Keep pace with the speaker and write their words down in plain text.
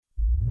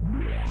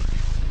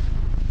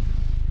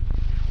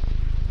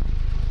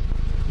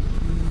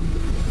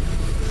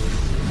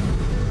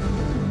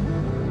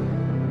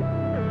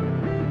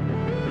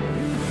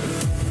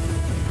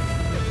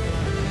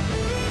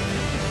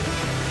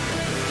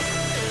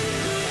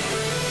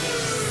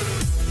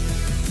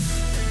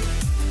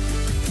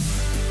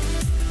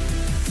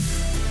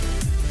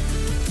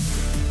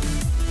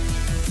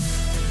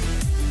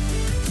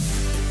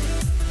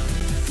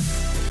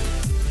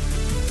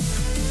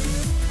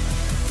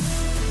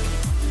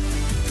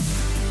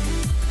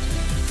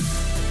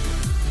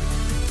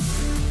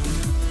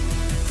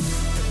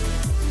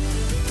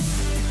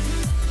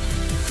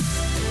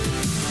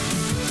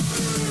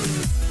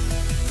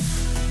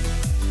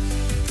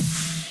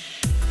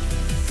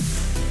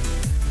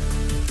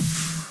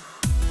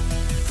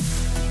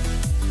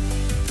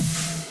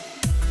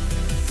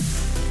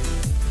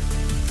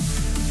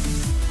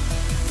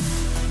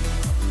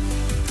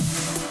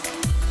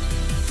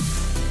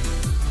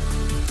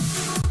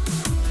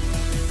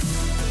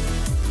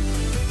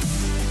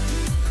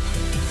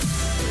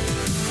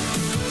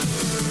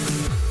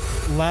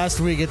Last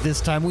week at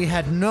this time, we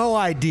had no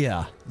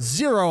idea,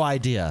 zero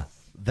idea,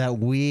 that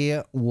we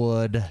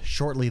would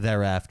shortly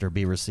thereafter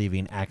be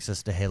receiving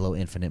access to Halo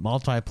Infinite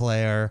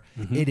multiplayer.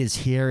 It is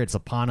here. It's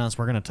upon us.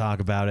 We're going to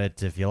talk about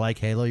it. If you like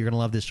Halo, you're going to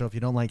love this show. If you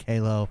don't like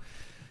Halo,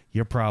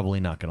 you're probably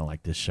not going to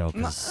like this show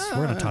because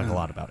we're going to talk a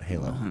lot about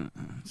Halo.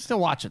 Still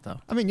watch it, though.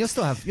 I mean, you'll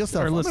still have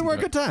fun. We're a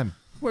good time.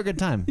 We're a good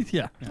time.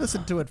 Yeah.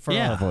 Listen to it for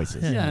our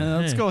voices. Yeah,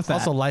 let's go with that.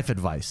 Also, life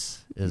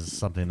advice is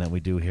something that we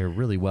do here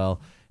really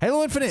well.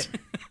 Halo Infinite.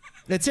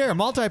 It's here.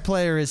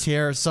 Multiplayer is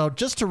here. So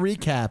just to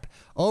recap,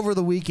 over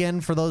the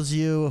weekend, for those of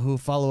you who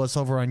follow us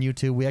over on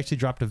YouTube, we actually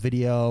dropped a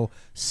video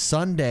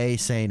Sunday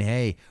saying,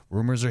 hey,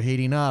 rumors are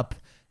heating up.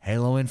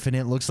 Halo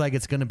Infinite looks like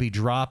it's going to be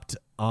dropped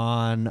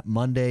on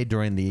Monday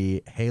during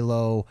the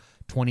Halo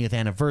 20th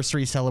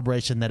anniversary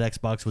celebration that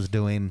Xbox was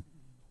doing.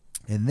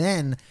 And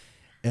then,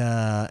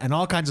 and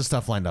all kinds of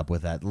stuff lined up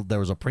with that. There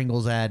was a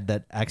Pringles ad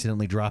that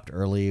accidentally dropped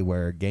early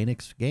where gain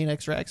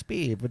extra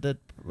XP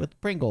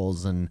with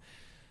Pringles, and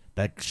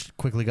that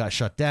quickly got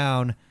shut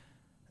down.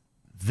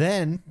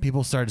 Then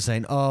people started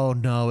saying, oh,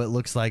 no, it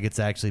looks like it's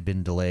actually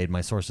been delayed.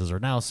 My sources are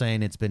now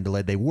saying it's been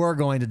delayed. They were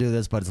going to do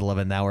this, but it's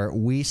 11th hour.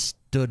 We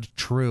stood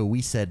true.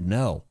 We said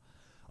no.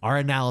 Our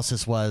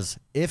analysis was,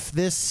 if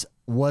this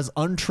was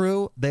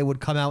untrue, they would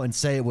come out and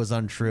say it was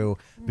untrue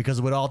because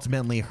it would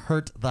ultimately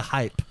hurt the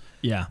hype.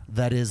 Yeah.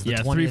 That is the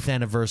 20th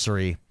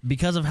anniversary.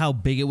 Because of how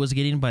big it was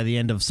getting by the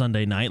end of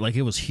Sunday night, like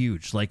it was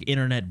huge, like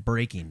internet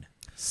breaking.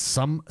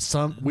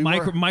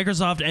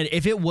 Microsoft, and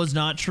if it was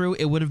not true,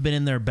 it would have been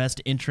in their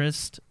best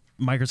interest,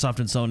 Microsoft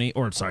and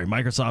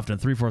Microsoft and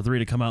 343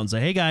 to come out and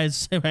say, hey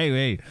guys,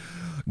 hey,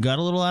 got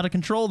a little out of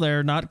control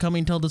there, not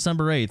coming till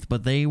December 8th,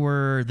 but they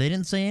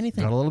didn't say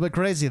anything. Got a little bit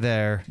crazy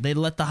there. They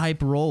let the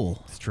hype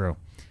roll. It's true.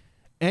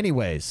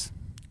 Anyways,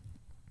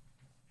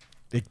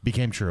 it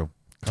became true.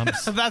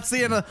 That's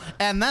the end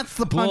and that's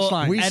the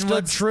punchline. We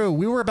stood true.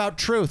 We were about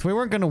truth. We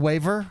weren't going to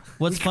waver.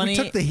 What's funny?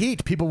 We took the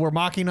heat. People were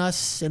mocking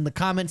us in the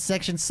comments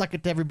section. Suck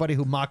it to everybody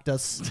who mocked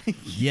us.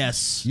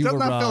 Yes. You Doesn't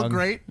were that wrong. feel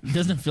great?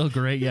 Doesn't feel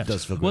great, yeah. It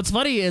does feel good. What's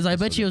funny is I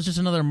bet you it was just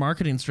another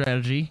marketing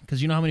strategy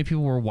because you know how many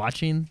people were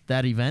watching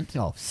that event?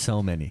 Oh,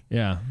 so many.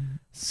 Yeah.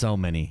 So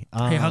many.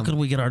 Hey, how could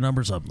we get our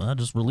numbers up?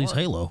 Just release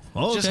Halo.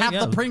 Oh, Just okay,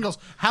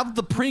 have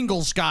the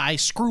Pringles guy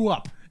screw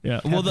up. Yeah.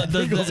 Well, the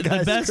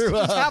best.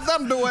 Just have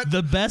them do it.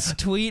 The best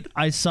tweet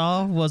I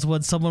saw was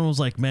when someone was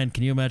like, "Man,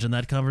 can you imagine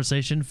that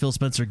conversation? Phil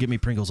Spencer, get me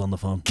Pringles on the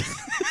phone."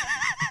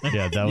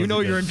 Yeah, that was you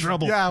know you're in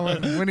trouble. Yeah,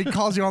 when he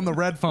calls you on the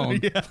red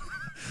phone.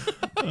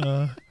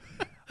 Yeah.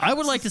 I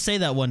would like to say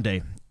that one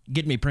day.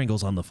 Get me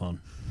Pringles on the phone.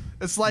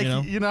 It's like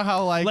you know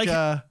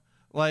how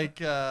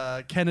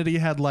Kennedy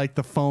had like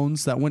the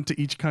phones that went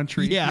to each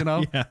country. Yeah, you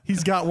know, yeah.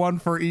 He's got one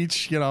for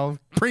each. You know,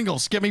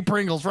 Pringles. Get me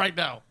Pringles right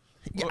now.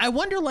 Yeah, I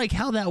wonder like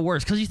how that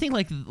works because you think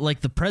like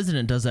the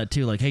president does that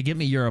too. Like, hey, get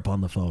me Europe on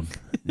the phone.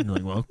 And you're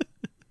like, well,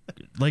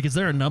 like, is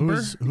there a number?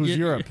 Who's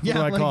Europe? Who do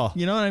I call?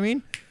 You know what I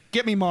mean?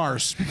 Get me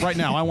Mars right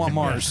now. I want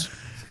Mars.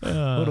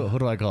 Who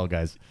do I call,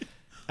 guys?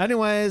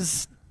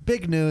 Anyways,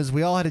 big news.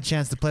 We all had a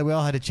chance to play. We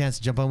all had a chance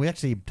to jump on. We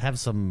actually have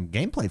some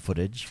gameplay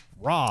footage,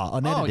 raw,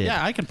 unedited. Oh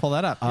yeah, I can pull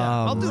that up. Yeah.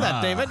 I'll do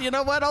that, David. You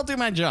know what? I'll do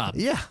my job.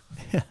 Yeah.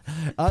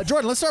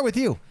 Jordan, let's start with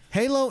you.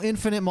 Halo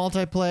Infinite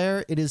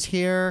multiplayer. It is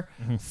here.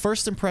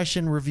 First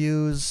impression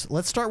reviews.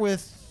 Let's start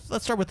with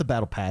the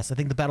Battle Pass. I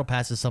think the Battle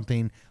Pass is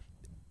something.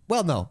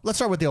 Well, no. Let's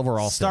start with the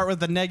overall. Start with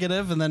the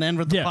negative and then end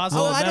with the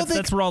positive. Oh, I don't think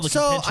that's where all the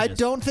contention I is.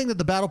 don't think that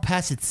the Battle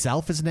Pass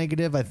itself is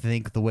negative. I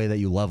think the way that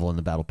you level in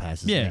the Battle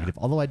Pass is negative.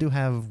 Although I do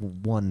have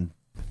one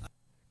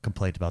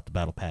complaint about the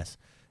Battle Pass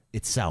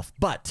itself.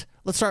 But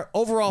let's start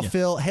overall.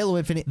 Phil, Halo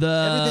Infinite.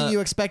 Everything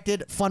you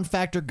expected. Fun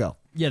factor. Go.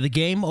 Yeah, the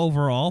game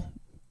overall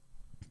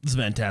is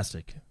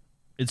fantastic.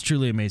 It's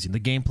truly amazing. The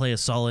gameplay is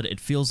solid. It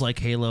feels like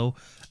Halo.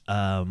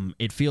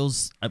 It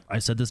feels, I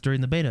said this during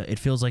the beta, it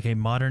feels like a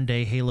modern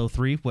day Halo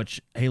 3, which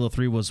Halo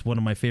 3 was one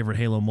of my favorite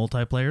Halo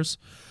multiplayers.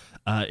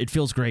 It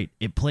feels great.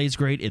 It plays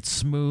great. It's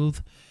smooth.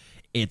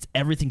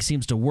 Everything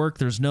seems to work.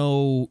 There's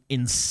no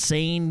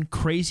insane,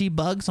 crazy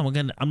bugs. I'm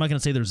not going to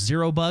say there's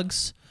zero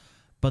bugs,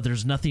 but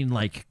there's nothing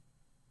like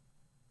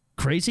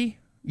crazy.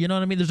 You know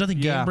what I mean? There's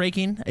nothing game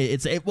breaking.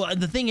 Well,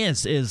 the thing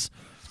is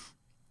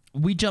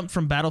we jumped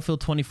from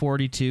Battlefield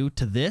 2042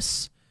 to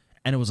this,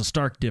 and it was a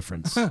stark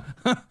difference. and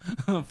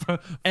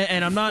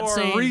I'm not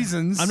saying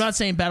reasons. I'm not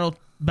saying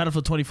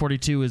Battlefield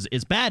 2042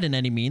 is bad in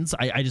any means.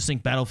 I just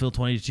think Battlefield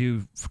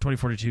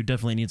 2042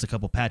 definitely needs a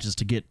couple patches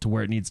to get to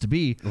where it needs to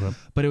be. Okay.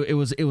 But it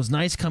was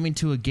nice coming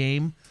to a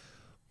game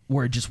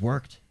where it just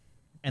worked,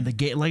 and the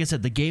game, like I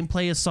said, the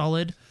gameplay is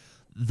solid.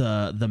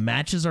 The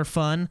matches are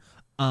fun.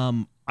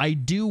 I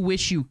do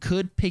wish you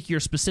could pick your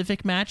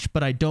specific match,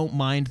 but I don't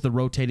mind the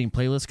rotating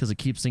playlist because it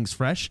keeps things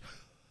fresh.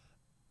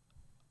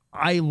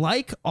 I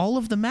like all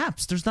of the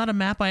maps. There's not a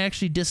map I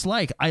actually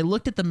dislike. I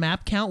looked at the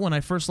map count when I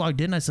first logged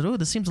in. And I said, oh,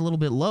 this seems a little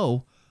bit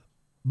low.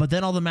 But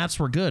then all the maps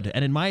were good.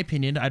 And in my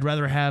opinion, I'd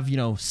rather have,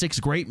 6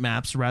 great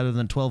maps rather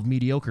than 12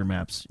 mediocre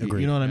maps.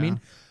 Agreed. You know what I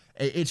mean?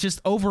 It's just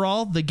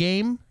overall, the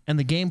game and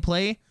the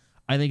gameplay,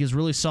 I think is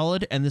really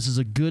solid, and this is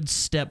a good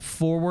step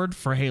forward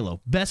for Halo.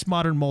 Best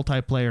modern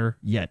multiplayer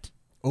yet.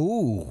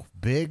 Ooh,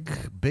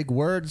 big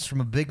words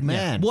from a big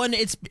man. One,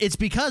 it's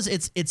because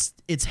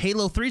it's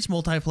Halo 3's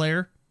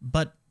multiplayer,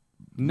 but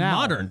Now.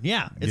 modern.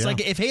 Yeah, it's Yeah.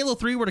 like if Halo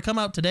 3 were to come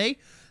out today,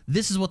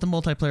 this is what the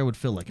multiplayer would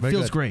feel like. It Very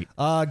feels good. great.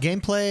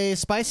 Gameplay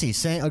spicy.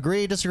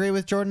 Agree, disagree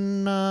with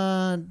Jordan?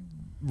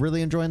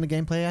 Really enjoying the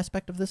gameplay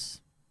aspect of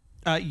this?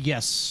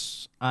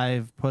 Yes,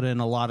 I've put in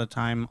a lot of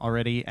time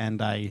already,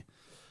 and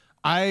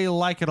I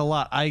like it a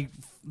lot.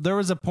 There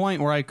was a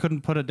point where I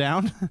couldn't put it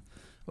down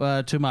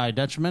to my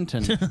detriment,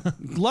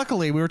 and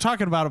luckily we were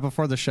talking about it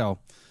before the show.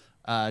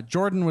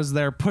 Jordan was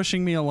there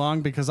pushing me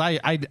along because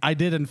I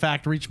did in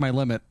fact reach my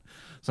limit.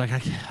 It's like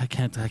I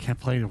can't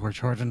play anymore,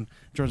 Jordan.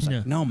 Jordan's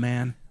like, no,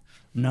 man,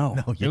 no.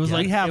 It was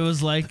like it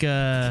was like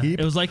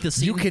the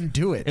scene. You can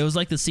do it. It was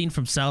like the scene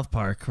from South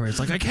Park where it's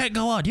like, I can't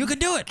go on. You can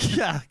do it.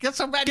 Yeah, get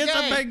some bad Get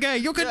some big guy.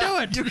 You can do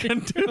it. You can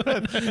do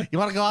it. You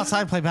want to go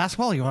outside and play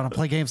basketball? You want to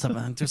play games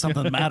that do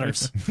something that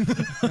matters?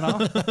 You know?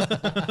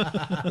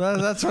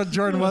 That's what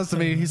Jordan was to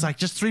me. He's like,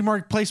 just 3 more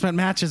placement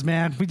matches,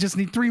 man. We just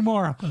need 3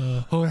 more.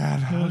 Oh,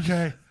 man.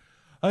 Okay.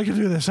 I can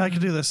do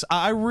this.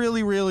 I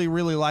really, really,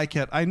 really like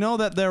it. I know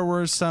that there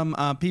were some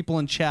people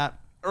in chat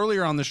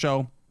earlier on the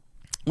show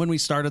when we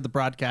started the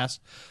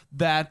broadcast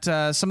that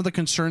some of the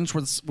concerns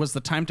was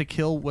the time to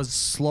kill was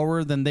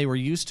slower than they were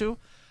used to.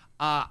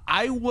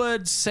 I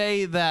would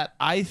say that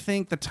I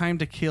think the time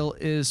to kill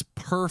is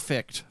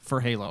perfect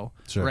for Halo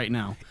right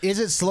now. Is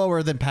it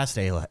slower than past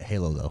Halo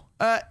though?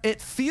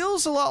 It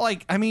feels a lot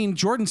like, I mean,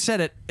 Jordan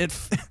said it.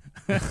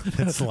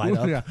 Slide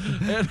up. Yeah.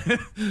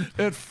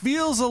 It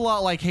feels a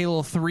lot like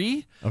Halo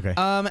 3. Okay.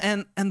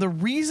 And the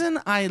reason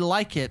I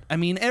like it, I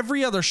mean,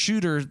 every other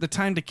shooter, the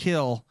time to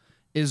kill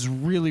is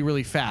really,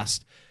 really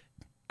fast.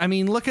 I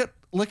mean, look at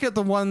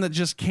the one that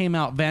just came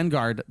out,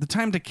 Vanguard. The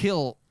time to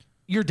kill,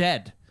 you're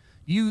dead.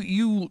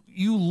 You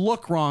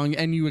look wrong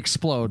and you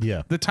explode.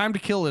 Yeah. The time to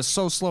kill is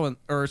so slow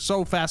or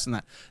so fast in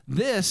that.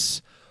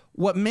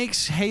 What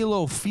makes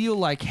Halo feel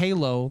like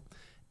Halo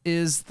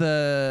is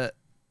the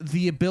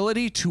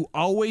ability to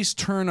always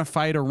turn a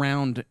fight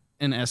around,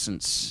 in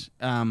essence.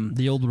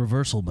 The old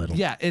reversal medal.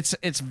 Yeah, it's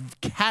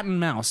cat and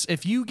mouse.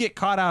 If you get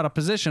caught out of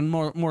position,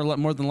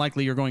 more than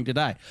likely you're going to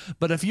die.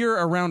 But if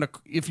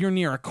you're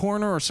near a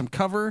corner or some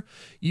cover,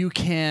 you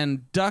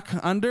can duck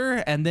under,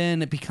 and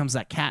then it becomes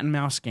that cat and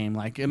mouse game.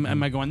 Like,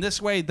 am I going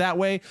this way, that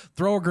way?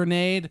 Throw a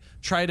grenade,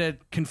 try to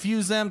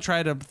confuse them,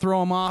 try to throw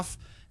them off.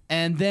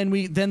 And then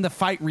the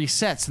fight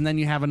resets, and then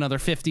you have another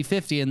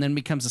 50-50, and then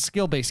becomes a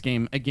skill-based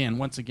game again.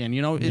 Once again,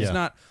 you know,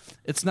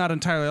 it's not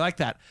entirely like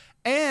that,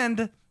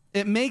 and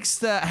it makes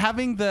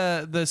having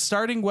the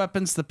starting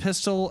weapons, the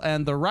pistol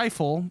and the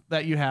rifle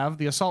that you have,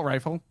 the assault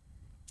rifle,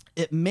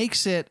 it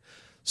makes it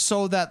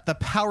so that the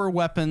power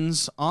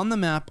weapons on the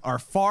map are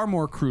far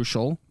more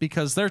crucial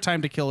because their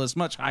time to kill is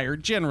much higher.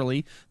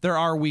 Generally, there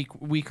are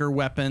weaker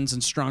weapons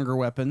and stronger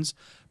weapons,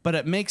 but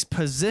it makes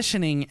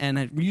positioning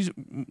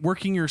and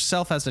working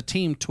yourself as a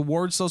team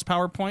towards those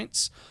power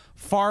points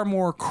far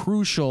more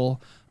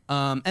crucial.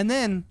 And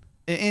then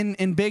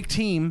in big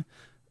team,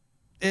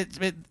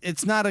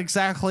 it's not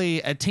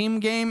exactly a team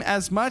game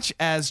as much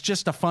as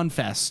just a fun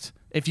fest.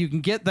 If you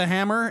can get the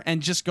hammer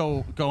and just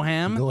go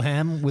ham. Go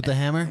ham with the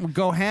hammer?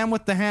 Go ham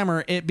with the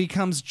hammer, it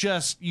becomes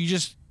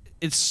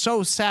it's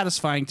so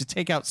satisfying to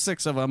take out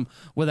 6 of them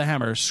with a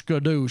hammer.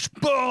 Skadoosh,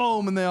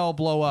 boom, and they all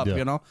blow up,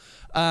 you know?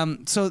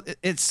 So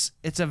it's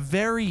a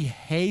very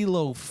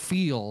Halo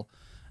feel,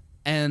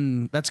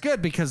 and that's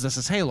good because this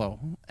is Halo.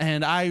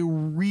 And I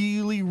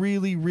really,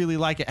 really, really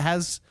like it. It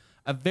has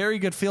a very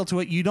good feel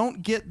to it. You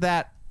don't get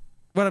that,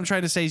 what I'm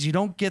trying to say is you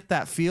don't get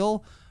that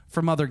feel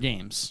from other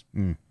games.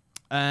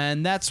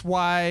 And that's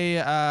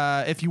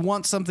why if you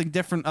want something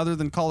different other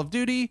than Call of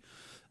Duty,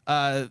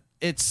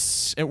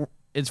 it's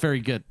very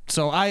good.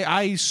 So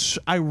I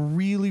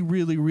really,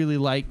 really, really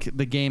like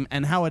the game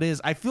and how it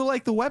is. I feel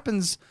like the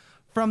weapons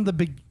from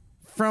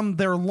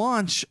their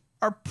launch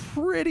are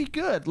pretty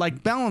good,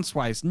 like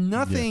balance-wise.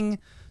 Nothing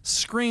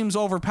screams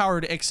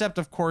overpowered except,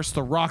 of course,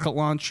 the rocket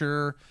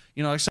launcher.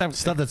 You know, except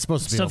Stuff that's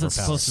supposed to be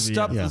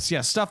overpowered.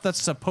 Stuff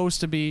that's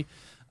supposed to be.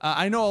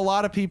 I know a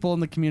lot of people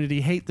in the community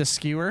hate the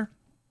skewer,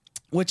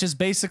 which is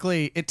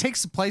basically, it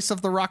takes the place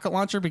of the rocket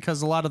launcher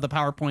because a lot of the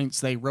PowerPoints,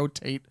 they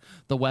rotate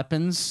the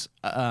weapons.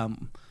 I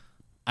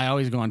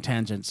always go on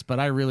tangents, but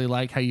I really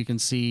like how you can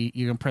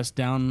press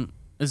down.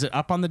 Is it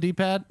up on the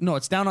D-pad? No,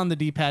 it's down on the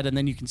D-pad, and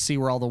then you can see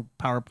where all the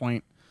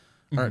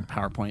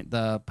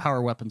the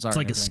power weapons are. It's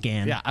like a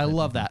scan. Yeah, I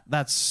love that.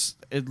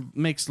 It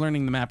makes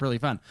learning the map really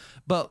fun.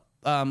 But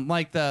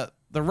like the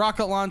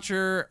rocket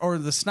launcher or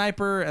the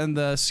sniper and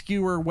the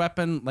skewer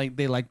weapon, like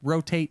they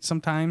rotate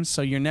sometimes,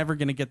 so you're never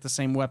going to get the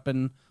same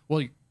weapon.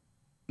 Well,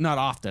 not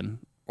often,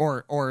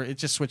 or it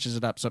just switches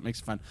it up, so it makes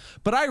it fun.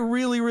 But I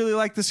really, really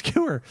like the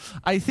skewer.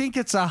 I think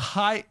it's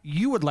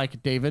you would like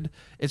it, David.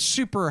 It's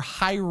super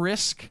high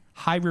risk,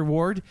 high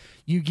reward.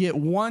 You get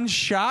one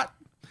shot,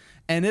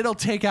 and it'll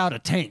take out a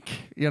tank.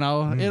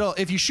 It'll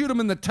if you shoot them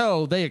in the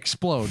toe, they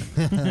explode.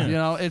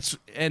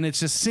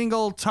 It's a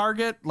single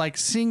target, like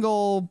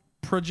single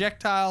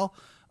projectile.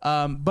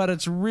 But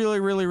it's really,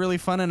 really, really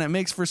fun, and it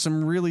makes for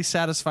some really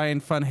satisfying,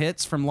 fun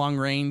hits from long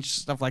range,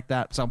 stuff like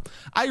that. So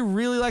I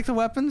really like the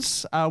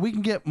weapons. We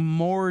can get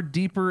more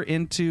deeper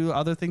into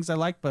other things I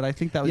like, but I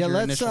think that was your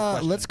initial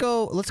question. Let's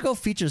go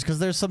features, because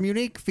there's some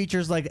unique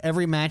features. Like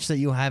every match that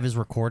you have is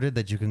recorded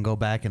that you can go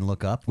back and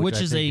look up, which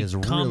I is think a is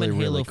common really, Halo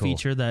really cool.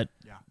 feature that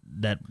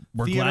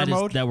we're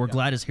Theater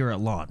glad is here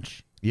at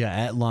launch. Yeah,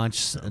 at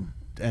launch,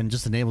 and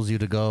just enables you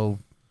to go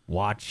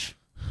watch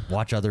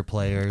other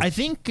players. I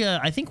think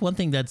one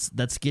thing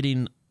that's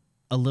getting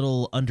a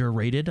little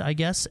underrated, I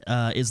guess,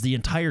 is the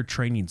entire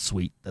training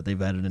suite that they've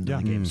added into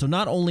the game. So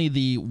not only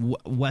the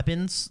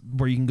weapons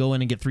where you can go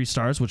in and get 3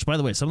 stars, which by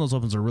the way, some of those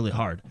weapons are really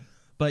hard,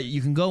 but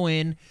you can go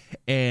in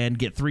and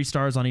get 3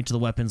 stars on each of the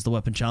weapons, the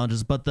weapon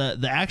challenges, but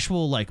the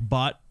actual like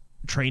bot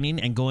training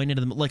and going into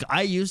them, like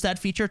I use that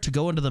feature to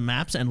go into the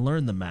maps and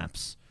learn the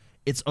maps.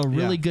 It's a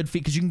really good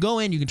feat because you can go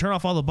in, you can turn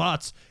off all the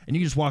bots, and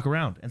you can just walk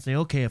around and say,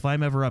 okay, if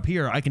I'm ever up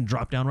here, I can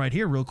drop down right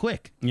here real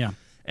quick. Yeah.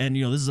 And,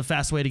 this is a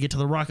fast way to get to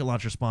the rocket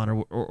launcher spawn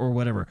or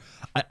whatever.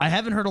 I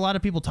haven't heard a lot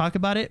of people talk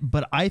about it,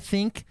 but I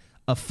think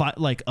a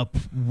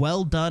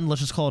well done,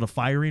 let's just call it a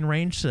firing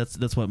range.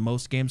 That's what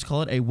most games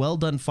call it. A well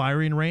done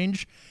firing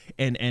range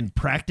and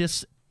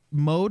practice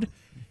mode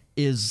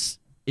is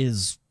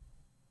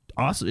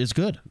awesome. It's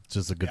good. It's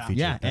just a good feature.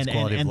 Yeah, That's and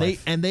quality of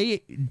life.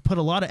 they put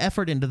a lot of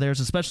effort into theirs,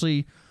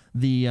 especially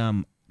the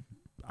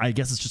I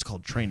guess it's just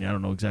called training. I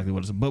don't know exactly what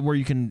it is, but where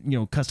you can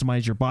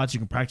customize your bots, you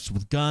can practice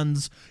with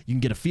guns, you can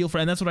get a feel for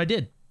it, and that's what I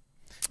did.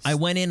 I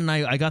went in and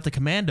I got the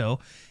commando,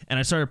 and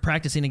I started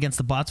practicing against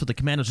the bots with the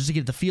commandos just to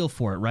get the feel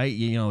for it, right?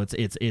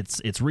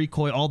 It's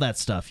recoil, all that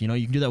stuff. You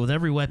can do that with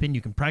every weapon.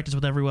 You can practice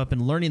with every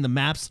weapon, learning the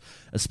maps,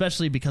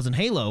 especially because in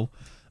Halo,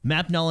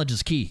 map knowledge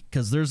is key,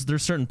 because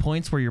there's certain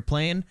points where you're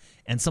playing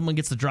and someone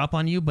gets the drop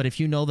on you, but if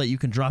you know that you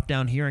can drop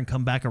down here and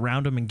come back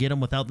around them and get them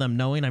without them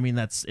knowing, I mean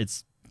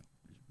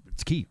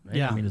it's key, right?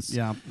 Yeah. I mean, it's,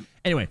 yeah.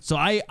 Anyway, so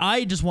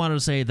I just wanted to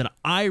say that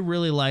I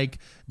really like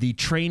the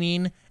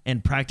training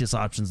and practice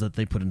options that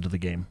they put into the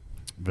game.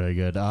 Very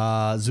good.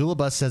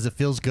 Zulabus says it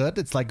feels good.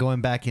 It's like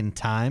going back in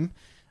time.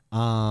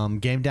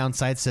 Game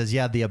Downside says,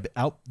 yeah, the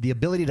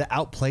ability to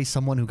outplay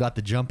someone who got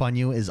the jump on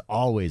you is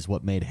always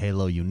what made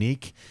Halo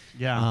unique.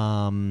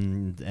 Yeah.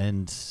 And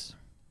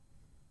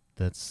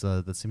that's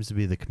that seems to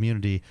be the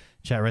community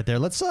chat right there.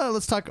 Let's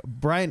talk.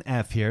 Brian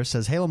F here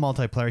says Halo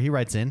multiplayer. He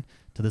writes in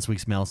to this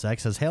week's mail sack,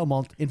 says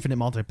Halo Infinite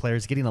multiplayer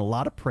is getting a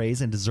lot of praise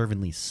and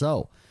deservingly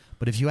so.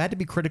 But if you had to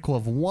be critical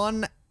of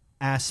one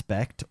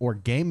aspect or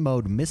game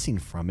mode missing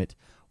from it,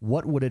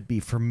 what would it be?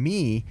 For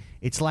me,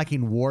 it's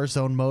lacking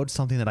Warzone mode,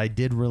 something that I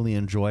did really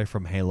enjoy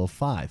from Halo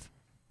 5.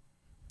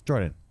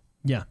 Jordan,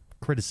 Yeah.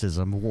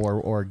 criticism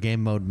or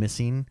game mode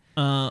missing?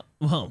 Well,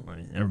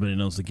 everybody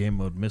knows the game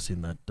mode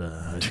missing that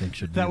I think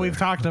should be That we've there.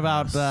 talked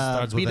about.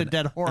 Starts with Beat a an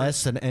dead horse.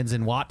 S and ends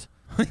in Watt.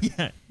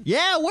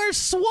 Yeah, where's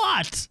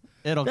SWAT?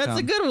 It'll That's come.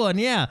 a good one.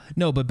 Yeah.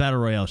 No, but Battle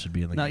Royale should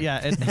be in the No, game.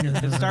 yeah,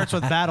 it starts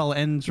with battle,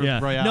 ends with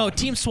royale. No,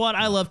 Team SWAT.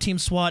 I love Team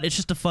SWAT. It's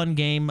just a fun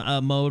game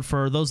mode.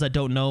 For those that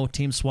don't know,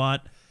 Team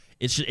SWAT,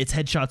 it's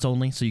headshots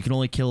only, so you can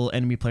only kill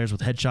enemy players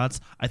with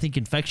headshots. I think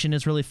Infection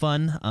is really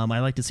fun. I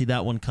like to see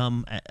that one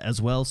come as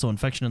well. So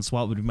Infection and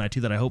SWAT would be my 2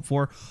 that I hope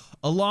for.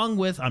 Along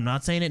with, I'm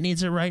not saying it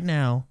needs it right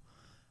now.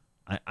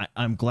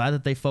 I'm glad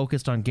that they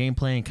focused on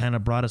gameplay and kind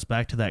of brought us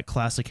back to that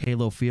classic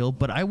Halo feel,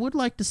 but I would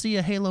like to see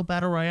a Halo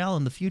Battle Royale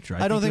in the future.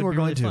 I don't think it would we're be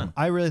going really to. fun.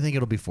 I really think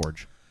it'll be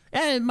Forge.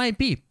 Yeah, it might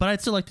be, but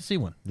I'd still like to see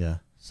one. Yeah.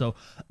 So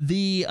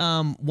the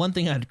one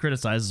thing I'd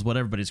criticize is what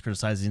everybody's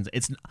criticizing.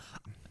 It's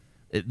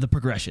the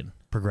progression.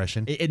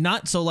 Progression. It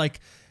not so like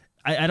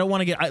I don't want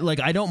to get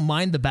I don't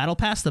mind the battle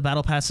pass. The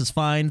battle pass is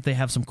fine. They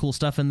have some cool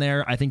stuff in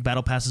there. I think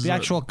battle passes the are,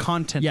 actual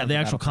content. yeah, of the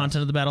actual battle pass.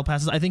 content of the battle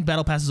passes. I think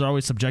battle passes are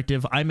always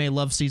subjective. I may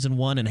love season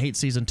 1 and hate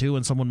season 2,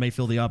 and someone may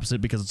feel the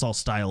opposite because it's all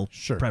style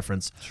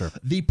preference. Sure.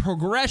 The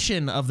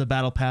progression of the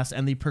battle pass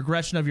and the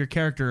progression of your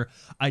character,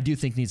 I do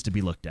think needs to be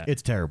looked at.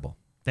 It's terrible.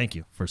 Thank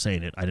you for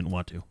saying it. I didn't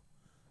want to.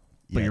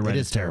 But Yeah, you're right. it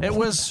It's is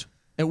terrible.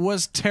 It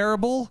was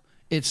terrible.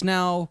 It's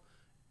now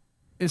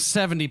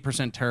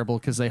 70% terrible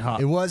because they hop.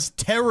 It was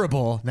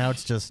terrible. Now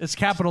it's just It's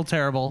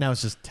terrible. now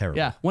it's just terrible.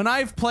 Yeah. When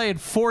I've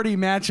played 40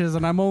 matches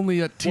and I'm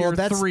only at tier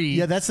 3.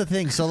 Yeah, that's the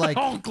thing. So like,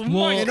 Oh,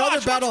 my in gosh,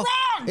 other battle,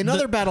 what's wrong? in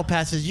other battle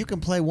passes, you can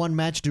play one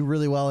match, do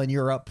really well, and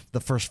you're up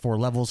the first 4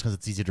 levels because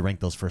it's easy to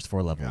rank those first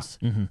 4 levels.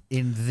 In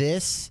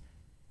this,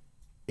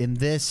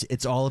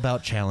 it's all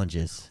about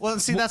challenges. Well,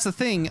 see, that's the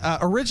thing.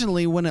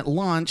 Originally, when it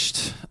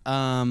launched,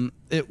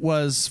 it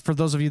was, for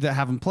those of you that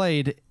haven't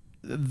played,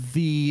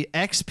 the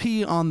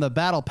XP on the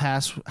battle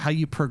pass, how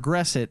you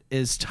progress it,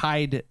 is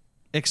tied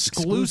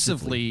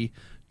exclusively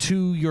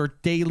to your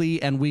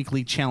daily and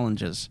weekly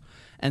challenges.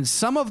 And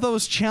some of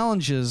those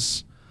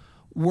challenges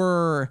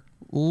were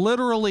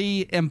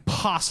literally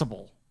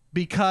impossible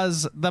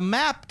because the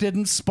map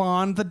didn't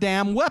spawn the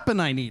damn weapon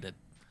I needed.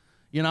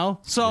 You know,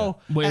 so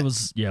Well, it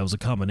was a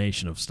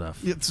combination of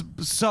stuff.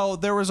 so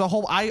there was a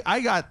whole. I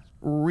got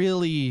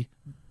really.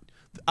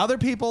 Other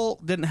people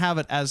didn't have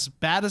it as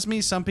bad as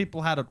me. Some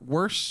people had it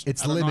worse.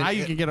 It's I don't know limited. how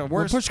you can get it When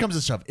worse. push comes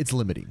to shove, it's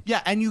limiting.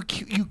 Yeah, and you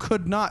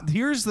could not.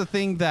 Here's the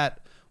thing that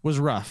was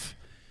rough.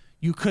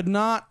 You could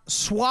not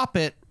swap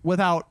it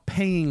without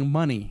paying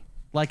money.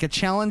 Like a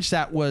challenge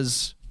that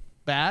was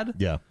bad.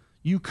 Yeah.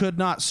 You could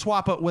not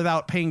swap it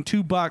without paying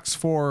 $2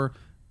 for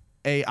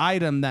a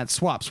item that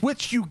swaps,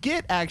 which you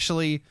get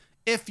actually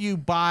if you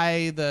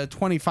buy the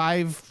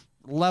 25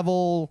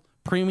 level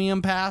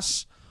premium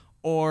pass,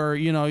 or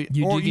you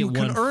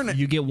can earn it.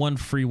 You get one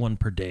free one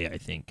per day, I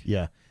think.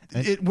 Yeah.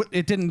 And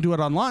It didn't do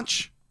it on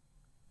launch.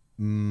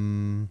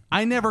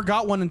 I never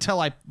got one until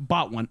I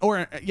bought one,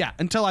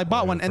 until I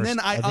bought one, and then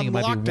I think it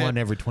might unlocked be one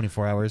it. every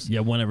 24 hours. Yeah,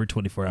 one every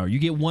 24 hours. You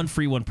get one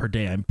free one per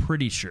day, I'm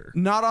pretty sure.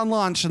 Not on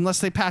launch unless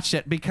they patched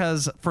it,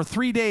 because for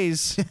 3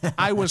 days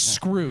I was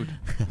screwed.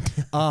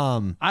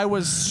 I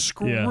was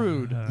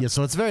screwed. Yeah,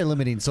 so it's very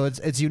limiting. So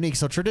it's unique.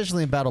 So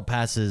traditionally in battle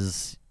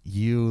passes,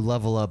 you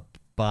level up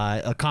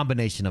by a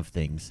combination of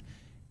things.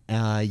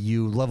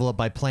 You level up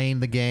by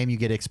playing the game. You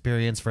get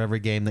experience for every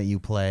game that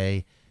you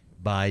play.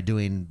 By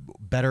doing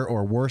better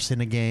or worse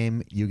in a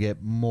game, you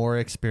get more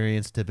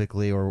experience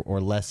typically, or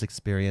less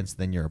experience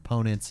than your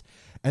opponents.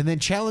 And then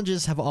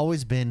challenges have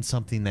always been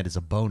something that is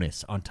a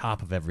bonus on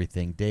top of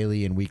everything,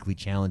 daily and weekly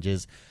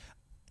challenges.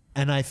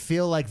 And I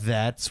feel like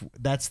that's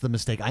the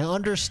mistake. I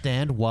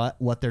understand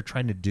what they're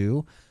trying to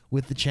do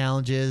with the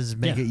challenges,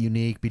 make it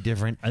unique, be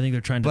different. I think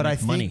they're trying to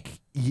make money.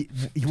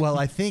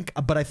 I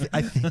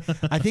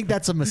think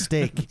that's a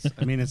mistake.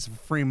 I mean, it's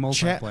free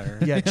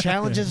multiplayer.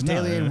 Challenges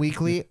daily and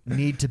weekly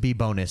need to be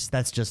bonus.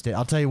 That's just it.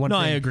 I'll tell you one thing.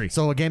 I agree.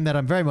 So a game that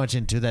I'm very much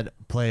into that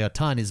play a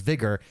ton is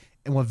Vigor.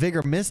 And what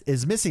Vigor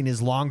is missing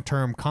is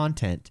long-term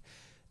content.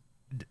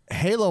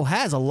 Halo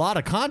has a lot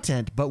of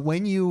content, but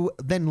when you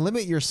then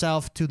limit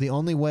yourself to the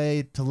only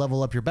way to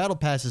level up your battle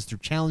pass is through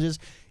challenges,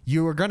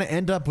 you are going to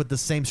end up with the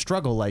same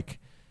struggle. Like,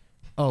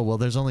 oh well,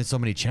 there's only so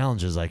many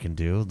challenges I can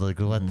do. Like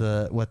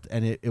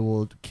and it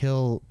will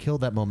kill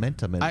that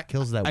momentum, and it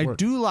kills that work. I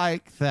do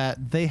like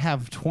that they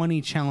have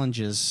 20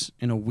 challenges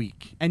in a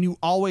week, and you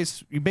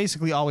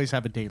basically always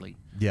have a daily.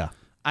 Yeah.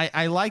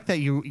 I like that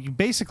you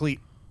basically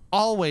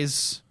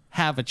always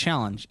have a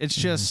challenge. It's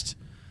just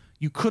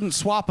you couldn't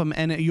swap them,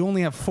 and you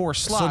only have 4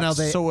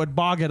 slots, so it would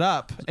bog it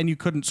up, and you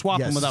couldn't swap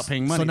them without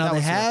paying money. So now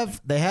they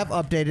have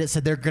updated it,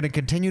 said they're going to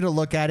continue to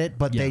look at it,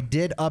 but they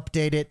did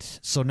update it,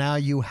 so now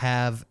you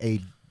have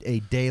a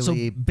daily. So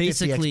 50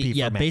 basically, XP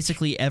per match.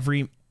 basically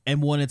every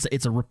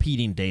it's a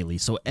repeating daily.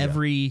 So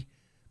every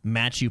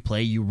match you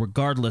play, you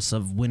regardless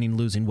of winning,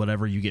 losing,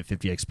 whatever, you get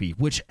 50 XP,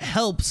 which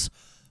helps.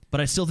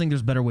 But I still think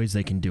there's better ways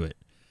they can do it.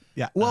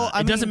 Yeah. Well,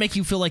 it doesn't make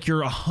you feel like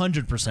you're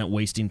 100%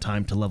 wasting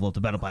time to level up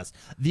the battle pass.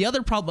 The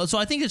other problem, so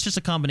I think it's just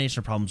a combination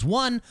of problems.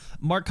 One,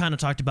 Mark kind of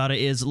talked about it,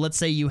 is let's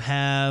say you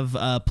have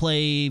I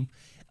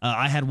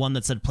had one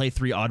that said play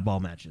 3 oddball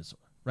matches,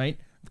 right?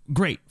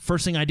 Great.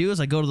 First thing I do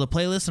is I go to the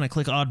playlist and I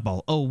click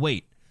oddball. Oh,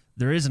 wait,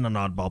 there isn't an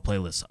oddball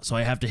playlist. So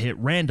I have to hit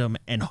random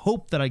and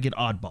hope that I get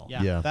oddball.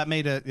 Yeah. That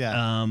made it,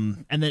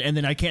 and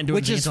then I can't do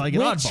anything until I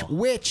get oddball.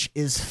 Which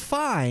is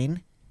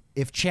fine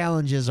if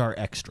challenges are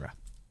extra.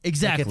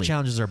 Exactly. Like if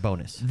challenges are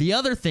bonus. The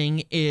other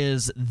thing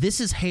is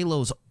this is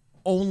Halo's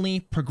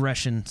only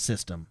progression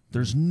system.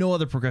 There's no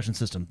other progression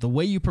system. The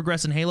way you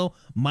progress in Halo,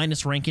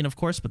 minus ranking, of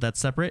course, but that's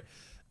separate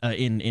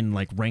in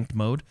like ranked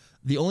mode.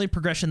 The only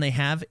progression they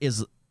have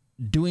is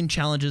doing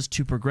challenges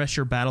to progress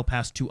your battle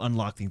pass to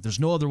unlock things. There's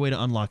no other way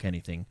to unlock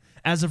anything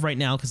as of right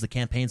now because the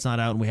campaign's not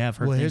out and we have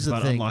heard things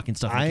about unlocking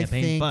stuff in the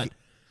campaign. But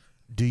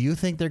do you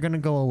think they're going to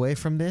go away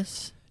from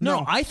this?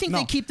 No, I think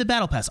they keep the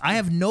battle pass. I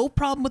have no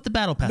problem with the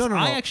battle pass. No.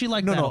 I actually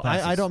like battle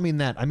passes. I don't mean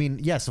that. I mean,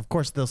 yes, of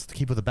course they'll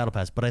keep with the battle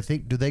pass, but I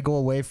think do they go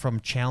away from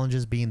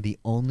challenges being the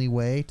only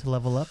way to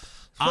level up?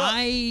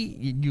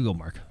 You go,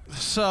 Mark.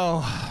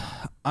 So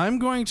I'm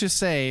going to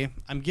say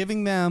I'm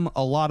giving them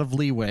a lot of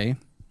leeway,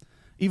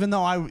 even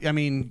though I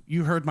mean,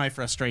 you heard my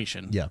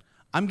frustration. Yeah.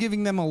 I'm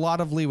giving them a lot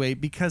of leeway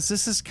because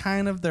this is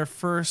kind of their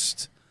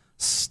first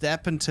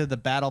step into the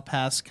battle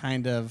pass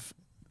kind of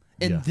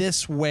in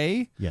this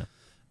way. Yeah.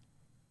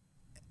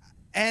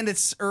 And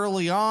it's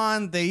early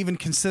on. They even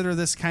consider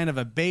this kind of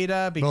a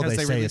beta because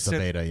they say released it's a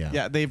beta,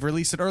 Yeah, they've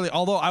released it early.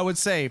 Although I would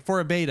say for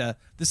a beta,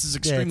 this is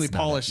extremely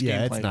polished gameplay.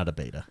 Yeah, it's not a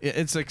beta.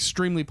 It's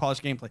extremely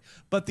polished gameplay.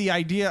 But the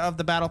idea of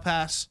the battle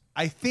pass,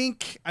 I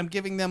think I'm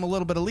giving them a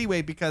little bit of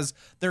leeway because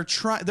they're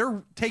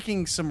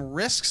taking some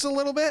risks a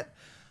little bit,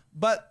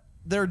 but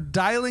they're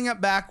dialing it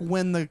back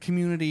when the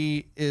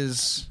community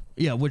is.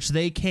 Yeah, which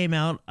they came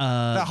out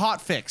the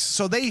hot fix.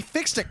 So they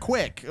fixed it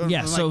quick.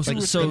 Yeah, so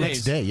the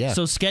next day, yeah.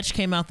 So Sketch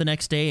came out the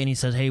next day and he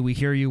said, "Hey, we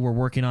hear you. We're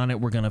working on it.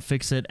 We're going to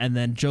fix it." And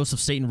then Joseph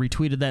Staten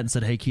retweeted that and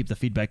said, "Hey, keep the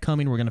feedback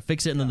coming. We're going to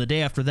fix it." And then the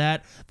day after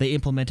that, they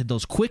implemented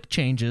those quick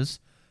changes.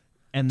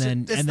 And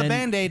then it's the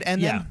Band-Aid,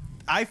 and then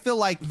I feel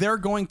like they're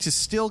going to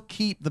still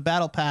keep the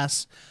battle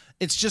pass.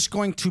 It's just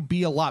going to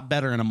be a lot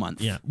better in a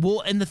month. Yeah.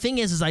 Well, and the thing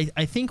is I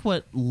think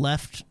what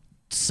left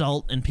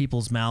salt in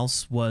people's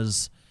mouths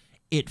was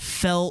it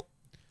felt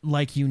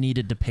like you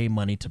needed to pay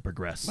money to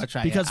progress. Which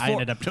I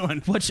ended up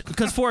doing.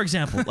 Because, for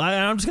example,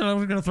 I'm just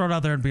gonna throw it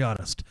out there and be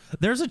honest.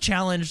 There's a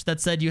challenge that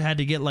said you had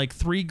to get like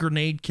 3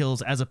 grenade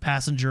kills as a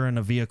passenger in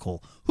a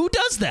vehicle. Who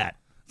does that?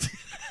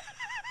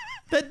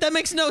 that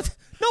makes no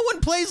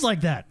one plays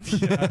like that.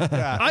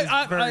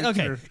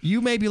 Okay, true.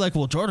 you may be like,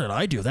 well, Jordan,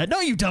 I do that. No,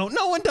 you don't.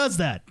 No one does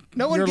that.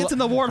 No one gets in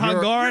the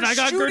Warthog guard. I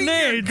got shooting your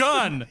grenades.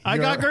 gun. I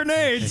got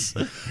grenades.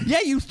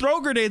 Yeah, you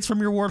throw grenades from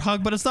your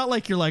Warthog, but it's not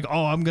like you're like,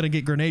 oh, I'm gonna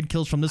get grenade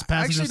kills from this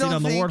passenger seat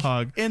on the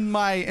Warthog. In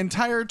my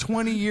entire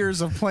 20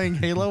 years of playing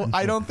Halo,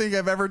 I don't think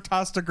I've ever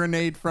tossed a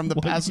grenade from the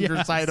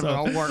passenger side of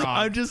a Warthog.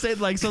 I'm just saying,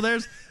 like, so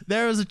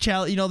there is a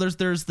challenge. You know,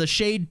 there's the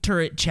shade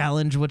turret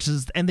challenge, which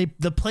is, and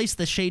the place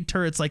the shade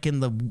turrets like in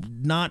the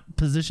not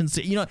position.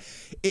 You know,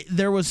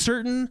 there was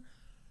certain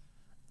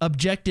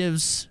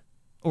objectives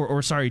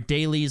or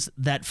dailies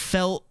that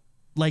felt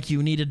like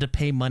you needed to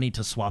pay money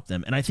to swap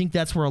them, and I think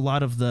that's where a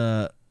lot of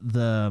the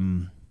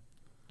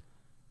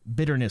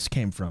bitterness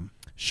came from.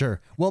 Sure.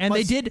 Well, And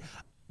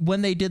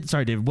when they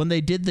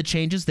did the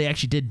changes, they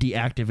actually did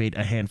deactivate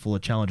a handful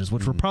of challenges,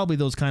 which were probably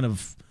those kind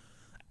of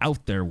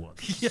out there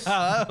ones.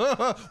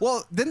 Yeah.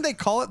 Well, didn't they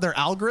call it their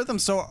algorithm?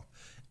 So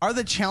are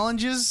the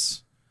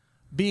challenges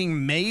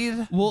being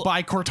made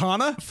by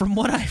Cortana? From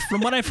what I've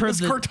heard, Is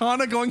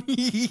Cortana going,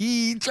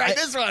 try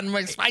this one,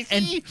 my spicy?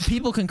 and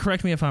people can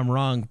correct me if I'm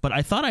wrong, but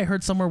I thought I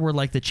heard somewhere where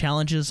like the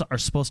challenges are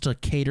supposed to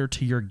cater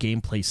to your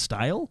gameplay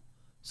style.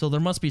 So there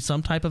must be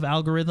some type of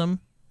algorithm,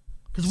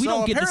 because we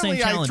don't get the same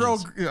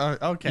challenges.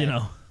 Okay. You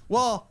know.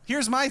 Well,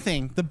 here's my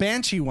thing. The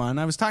Banshee one,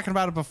 I was talking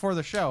about it before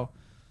the show.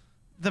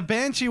 The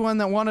Banshee one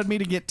that wanted me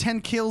to get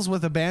 10 kills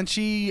with a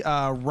Banshee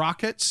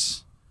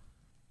rockets.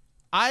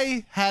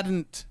 I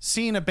hadn't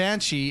seen a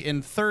Banshee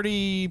in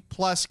 30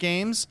 plus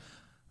games.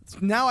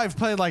 Now I've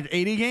played like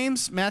 80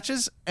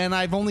 matches, and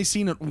I've only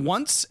seen it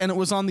once, and it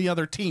was on the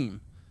other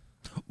team.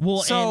 Well,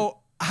 So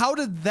how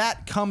did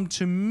that come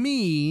to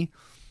me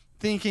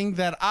thinking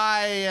that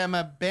I am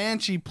a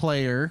Banshee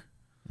player?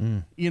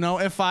 You know,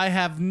 if I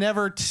have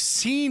never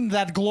seen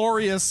that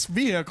glorious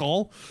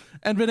vehicle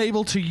and been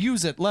able to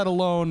use it, let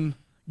alone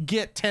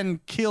get 10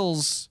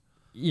 kills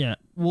yeah.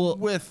 Well,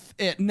 with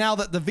it, now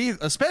that the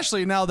vehicle,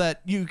 especially now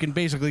that you can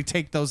basically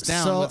take those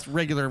down with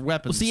regular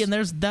weapons. see, and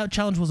that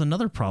challenge was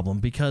another problem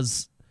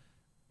because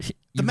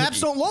the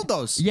maps don't load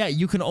those. Yeah,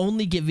 you can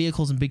only get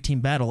vehicles in big team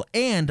battle,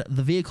 and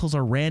the vehicles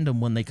are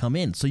random when they come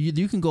in. So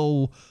you can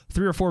go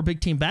 3 or 4 big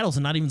team battles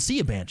and not even see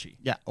a Banshee.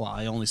 Yeah, well,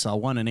 I only saw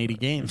one in 80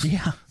 games.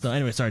 Yeah. So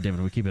anyway, sorry,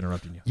 David, we keep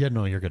interrupting you. Yeah,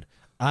 no, you're good.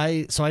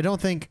 I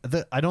don't think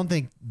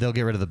they'll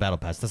get rid of the battle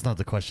pass. That's not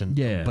the question.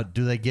 Yeah. But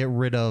do they get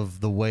rid of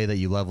the way that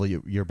you level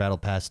your battle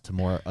pass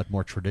to a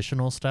more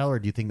traditional style, or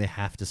do you think they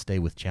have to stay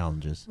with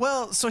challenges?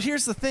 Well, so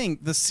here's the thing.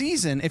 The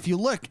season, if you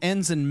look,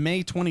 ends in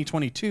May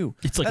 2022.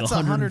 It's like That's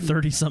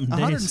 130-something days.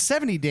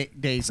 170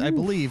 days, I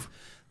believe.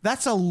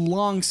 That's a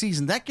long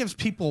season. That gives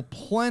people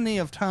plenty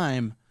of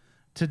time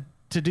to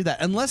do that.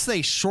 Unless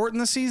they shorten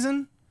the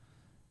season,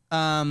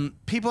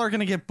 people are going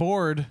to get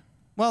bored.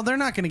 Well, they're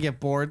not going to get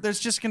bored. There's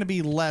just going to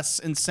be less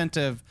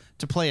incentive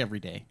to play every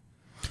day.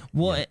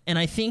 Well, and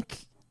I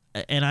think,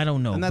 and I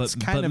don't know, And that's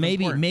but kind of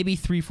maybe important.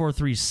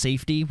 343's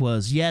safety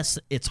was, yes,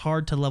 it's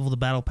hard to level the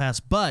battle pass,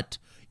 but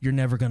you're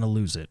never going to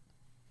lose it.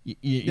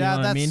 You know what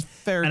I that's mean?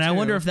 fair, and I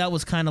wonder too. if that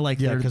was kind of like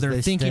Yeah, they're 'cause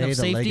they thinking stay, of the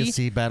safety.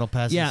 legacy battle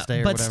passes Yeah,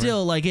 stay or but whatever.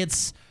 still, like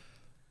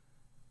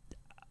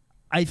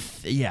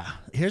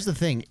Here's the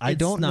thing. I It's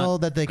don't not know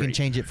that they can great.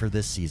 change it for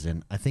this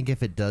season. I think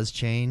if it does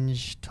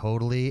change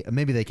totally,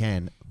 maybe they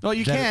can. Well,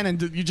 you That- can,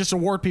 and you just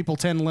award people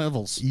 10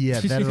 levels.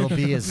 Yeah, that it'll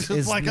be is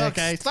It's like, next,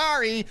 okay,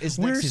 sorry. is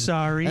We're next season.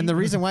 sorry. And the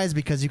reason why is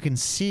because you can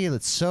see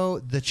that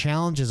the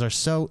challenges are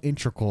so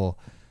integral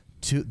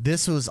to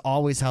this was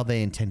always how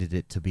they intended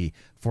it to be.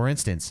 For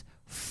instance,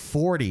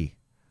 40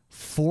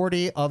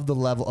 of the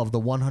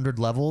 100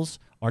 levels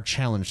are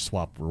challenge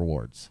swap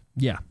rewards.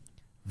 yeah.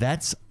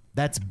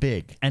 That's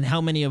big. And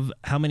how many of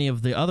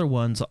the other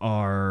ones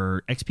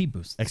are XP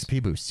boosts?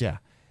 XP boosts, yeah.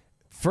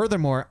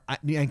 Furthermore,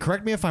 and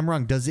correct me if I'm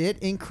wrong, does it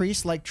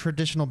increase like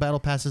traditional battle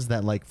passes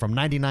that like from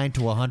 99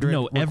 to 100?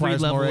 No, every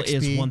requires level more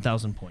is XP?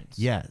 1,000 points.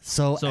 Yeah.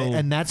 So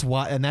and that's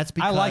why, and that's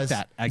because I like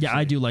that, actually. Yeah,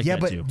 I do like yeah,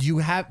 that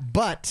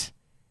but too.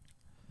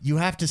 you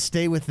have to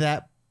stay with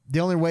that. The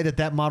only way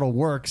that model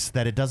works,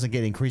 that it doesn't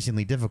get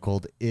increasingly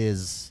difficult,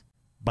 is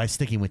by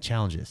sticking with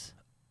challenges.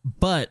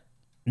 But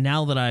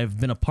now that I've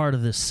been a part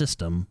of this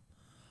system,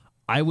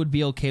 I would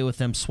be okay with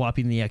them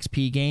swapping the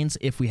XP gains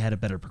if we had a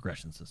better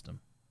progression system.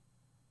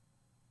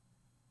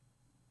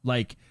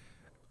 Like,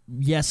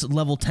 yes,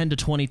 level 10 to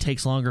 20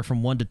 takes longer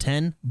from 1 to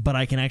 10, but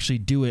I can actually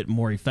do it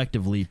more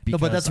effectively. No,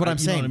 but that's what I'm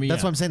you know saying. I mean?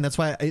 That's Yeah. what I'm saying. That's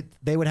why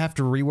they would have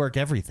to rework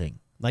everything.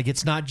 Like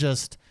it's not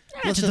just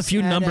let's just a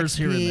few add numbers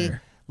here and XP.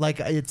 there. Like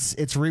it's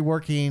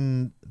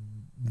reworking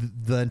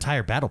the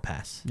entire battle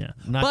pass. Yeah,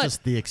 not but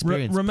just the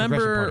experience. progression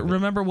part of it.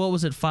 Remember what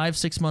was it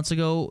 5-6 months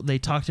ago? They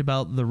talked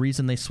about the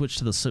reason they switched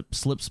to the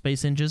slip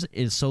space engines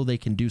is so they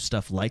can do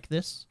stuff like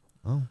this.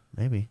 Oh,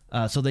 maybe.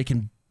 So they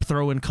can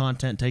throw in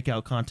content, take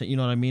out content. You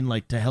know what I mean?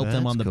 Like to help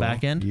them on the That's cool.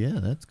 back end. Yeah,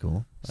 that's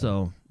cool.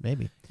 So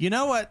Maybe. You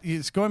know what?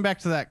 It's going back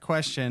to that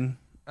question.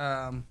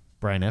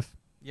 Brian F.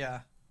 Yeah.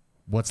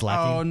 What's Oh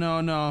lacking?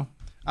 no.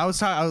 I was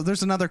talking.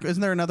 There's another.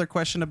 Isn't there another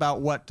question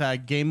about what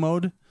game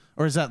mode,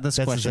 or is that this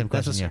That's the question? same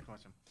That's the question, same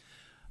question.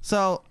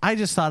 So I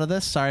just thought of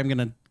this. Sorry, I'm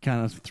gonna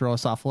kind of throw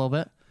us off a little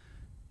bit.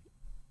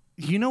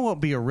 You know what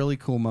would be a really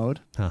cool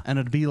mode, Huh. and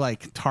it'd be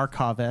like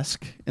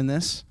Tarkov-esque in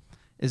this,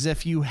 is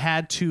if you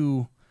had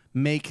to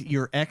make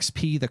your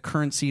XP the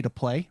currency to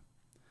play.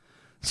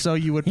 So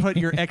you would put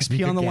your XP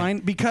You on the could line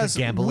because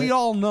gamble we it.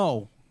 all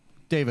know,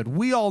 David,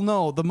 we all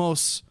know the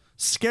most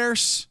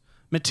scarce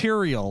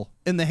material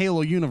in the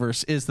Halo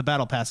universe is the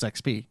Battle Pass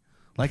XP.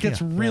 Like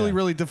it's Yeah, really, yeah.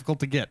 really difficult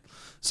to get.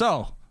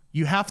 So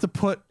you have to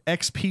put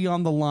XP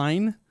on the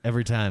line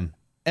Every time.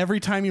 every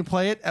time you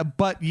play it,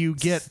 but you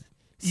get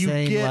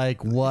Saying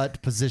like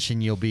what position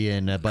you'll be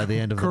in by the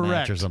end of the match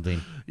Correct. or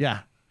something. yeah.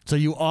 So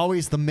you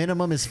always, the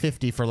minimum is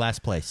 50 for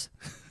last place.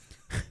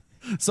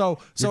 So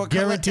You're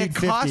guaranteed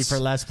 50 for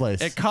last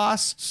place. It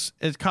costs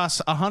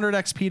 100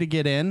 XP to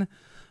get in,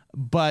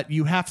 but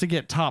you have to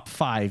get top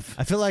 5.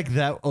 I feel like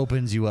that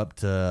opens you up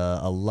to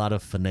a lot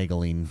of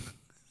finagling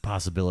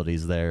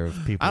possibilities there of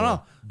people I don't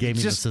know. gaming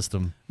the Just-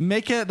 system.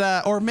 Make it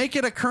make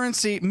it a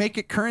currency. Make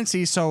it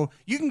currency so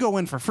you can go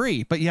in for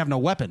free, but you have no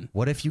weapon.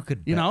 What if you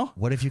could You bet, know?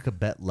 What if you could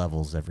bet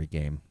levels every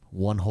game?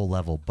 One whole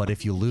level, but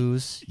if you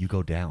lose, you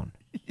go down.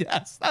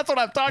 Yes, that's what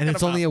I'm talking And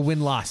it's about. only a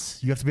win-loss.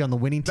 You have to be on the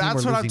winning team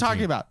That's or what I'm losing talking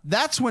team. about.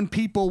 That's when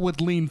people would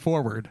lean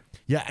forward.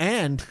 Yeah,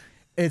 and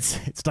it's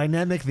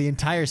dynamic the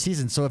entire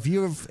season. So if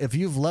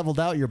you've leveled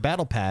out your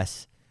battle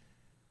pass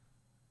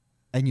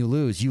and you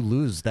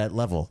lose that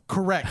level.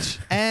 Correct.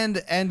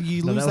 and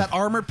you No, lose that that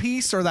armor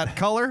piece or that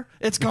color,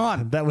 it's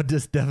gone. That would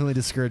just definitely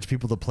discourage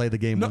people to play the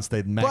game once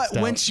they maxed But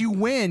out. once you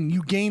win,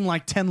 you gain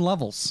like 10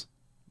 levels.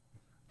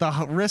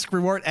 The risk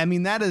reward. I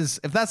mean, that is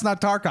if that's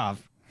not Tarkov.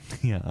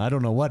 Yeah, I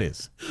don't know what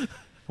is.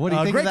 What do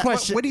you think great of that?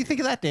 question. What do you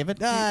think of that,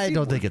 David? I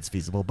don't think it's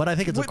feasible, but I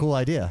think it's a What- cool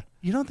idea.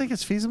 You don't think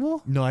it's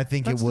feasible? No, I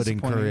think That's it would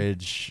disappointing.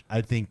 encourage.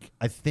 I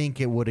think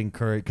it would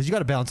encourage because you got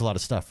to balance a lot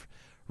of stuff,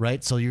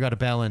 right? So you got to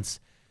balance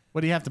What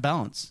do you have to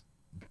balance?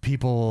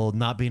 people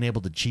not being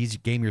able to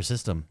game your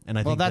system, and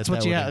I Well, think that's that what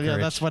that you would have. Yeah,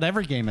 encourage- that's what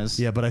every game is.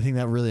 Yeah, but I think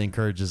that really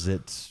encourages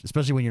it,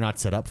 especially when you're not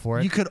set up for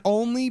it. You could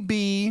only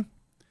be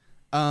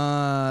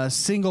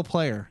single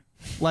player.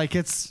 Like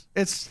it's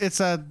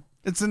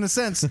in a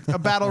sense a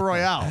battle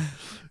royale.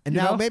 and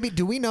you now know? maybe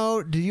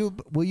will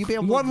you be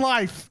able One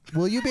life.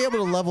 will you be able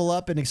to level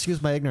up and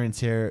excuse my ignorance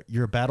here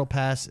your battle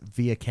pass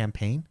via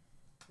campaign?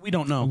 We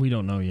don't know. We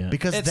don't know yet.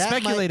 Because It's that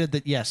speculated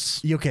that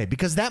yes. Okay,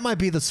 because that might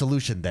be the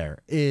solution there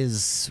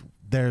is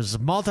there's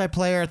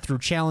multiplayer through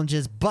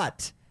challenges,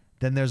 but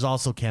then there's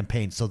also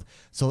campaigns.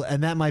 So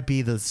and that might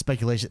be the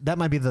speculation. That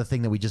might be the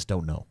thing that we just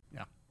don't know.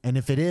 Yeah. And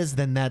if it is,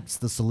 then that's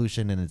the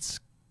solution and it's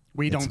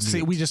We it's don't see.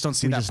 neat. We just don't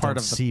see We that just part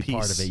don't of the see piece.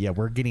 part of it. Yeah,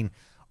 we're getting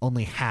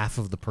only half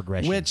of the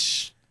progression.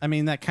 Which I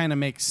mean, that kind of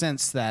makes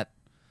sense that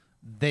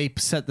they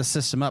set the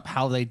system up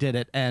how they did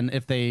it, and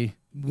if they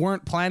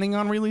weren't planning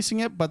on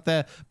releasing it, but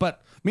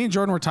me and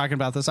Jordan were talking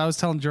about this. I was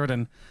telling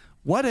Jordan,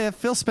 what if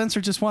Phil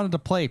Spencer just wanted to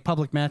play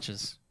public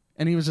matches,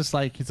 and he was just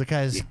like, He's like,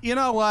 guys, you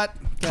know what?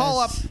 Call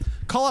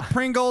up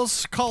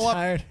Pringles.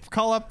 Tired.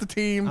 Call up the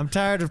team. I'm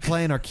tired of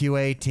playing our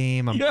QA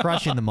team. I'm Yeah.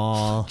 crushing them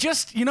all.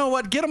 Just you know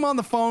what? Get them on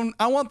the phone.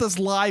 I want this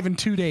live in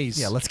 2 days.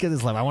 Yeah, let's get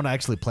this live. I want to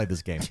actually play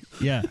this game.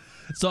 Yeah.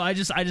 So I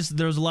just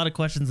there was a lot of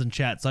questions in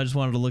chat, so I just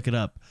wanted to look it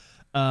up.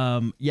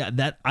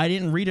 That I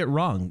didn't read it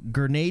wrong.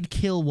 Grenade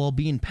kill while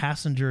being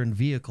passenger in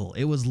vehicle.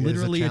 It was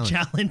literally a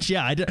challenge.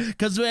 Yeah,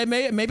 because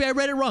maybe I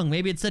read it wrong.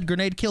 Maybe it said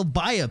grenade kill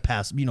by a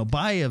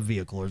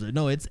vehicle, or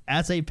no, it's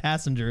as a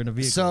passenger in a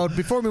vehicle. So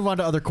before we move on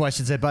to other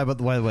questions, hey, by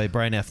the way,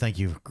 Brian F., thank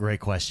you. Great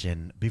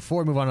question.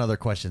 Before we move on to other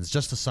questions,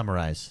 just to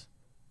summarize,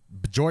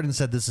 Jordan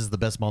said this is the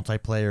best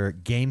multiplayer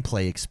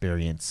gameplay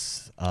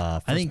experience,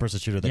 first-person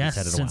shooter that he's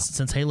had in a while.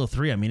 since Halo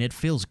 3. I mean, it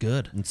feels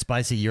good. And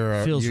Spicy,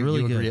 Feels you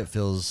really agree good. it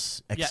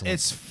feels excellent. Yeah,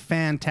 it's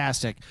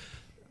fantastic.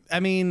 I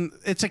mean,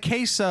 it's a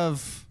case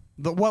of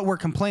what we're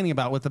complaining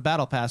about with the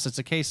Battle Pass. It's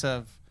a case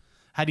of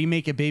how do you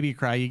make a baby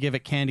cry? You give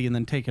it candy and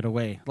then take it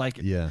away. Like,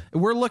 Yeah.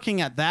 we're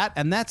looking at that,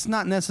 and that's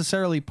not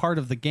necessarily part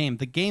of the game.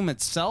 The game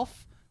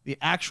itself, the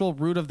actual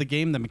root of the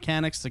game, the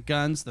mechanics, the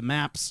guns, the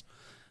maps,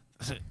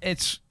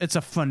 it's a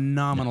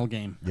phenomenal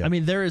game. Yeah. I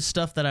mean, there is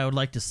stuff that I would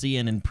like to see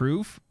and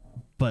improve,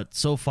 but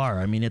so far,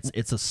 I mean,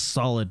 it's a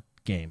solid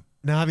game.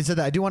 Now, having said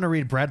that, I do want to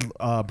read Brad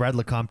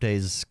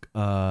Lecomte's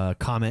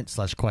comment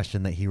 /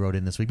 question that he wrote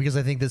in this week, because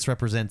I think this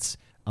represents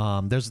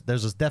there's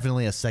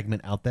definitely a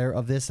segment out there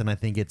of this, and I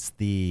think it's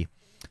the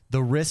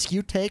risk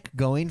you take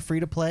going free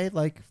to play,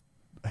 like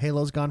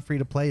Halo's gone free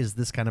to play, is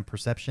this kind of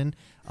perception.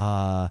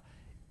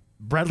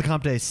 Brad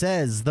Lecomte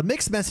says, the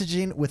mixed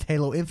messaging with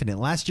Halo Infinite.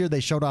 Last year,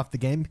 they showed off the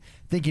game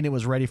thinking it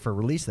was ready for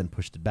release, then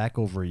pushed it back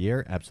over a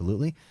year.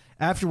 Absolutely.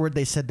 Afterward,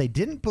 they said they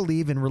didn't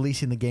believe in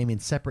releasing the game in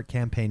separate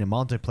campaign and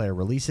multiplayer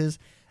releases.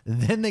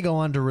 Then they go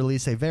on to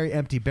release a very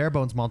empty,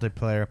 bare-bones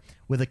multiplayer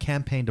with a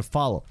campaign to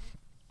follow.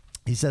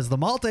 He says the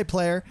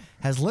multiplayer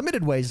has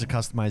limited ways to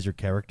customize your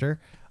character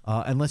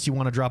unless you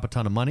want to drop a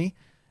ton of money.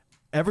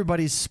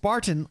 Everybody's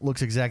Spartan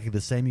looks exactly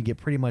the same. You get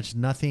pretty much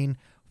nothing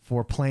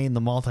for playing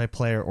the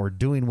multiplayer or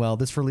doing well.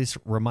 This release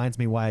reminds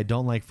me why I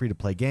don't like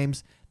free-to-play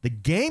games. The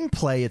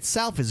gameplay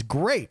itself is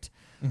great,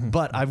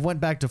 but I've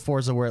went back to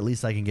Forza where at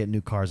least I can get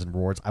new cars and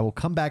rewards. I will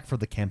come back for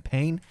the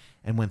campaign,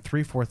 and when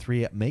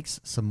 343 makes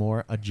some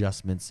more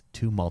adjustments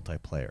to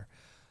multiplayer.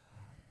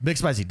 Big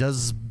Spicy,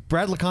 does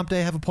Brad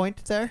Lecomte have a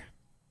point there?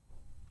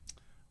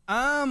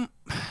 I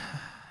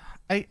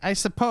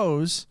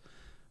suppose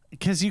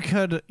because you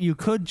could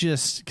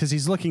just because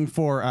he's looking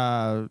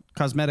for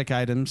cosmetic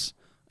items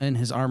in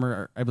his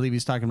armor. I believe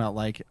he's talking about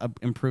like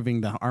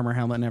improving the armor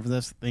helmet and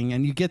everything,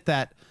 and you get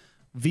that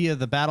via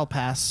the battle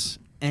pass.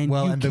 And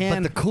but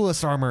the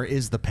coolest armor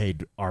is the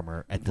paid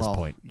armor at this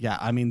point. Yeah,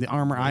 I mean the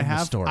armor I the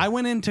have. store. I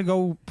went in to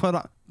go put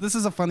on. This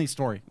is a funny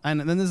story,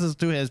 and then this is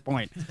to his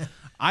point.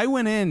 I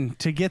went in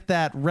to get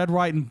that red,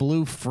 white, and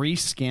blue free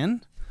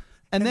skin.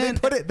 And then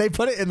they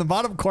put it in the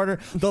bottom corner,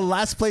 the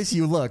last place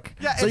you look.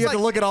 Yeah, so you have to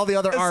look at all the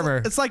other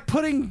armor. It's like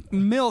putting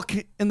milk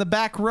in the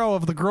back row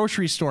of the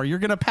grocery store. You're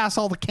gonna pass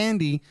all the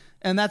candy,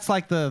 and that's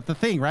like the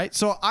thing, right?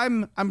 So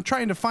I'm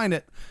trying to find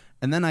it,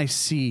 and then I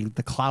see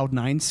the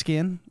Cloud9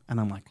 skin, and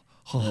I'm like,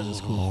 oh, that is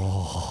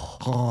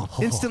cool.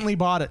 Instantly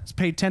bought it.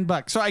 Paid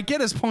 $10. So I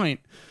get his point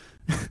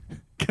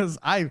because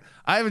I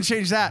haven't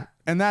changed that.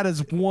 And that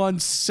is one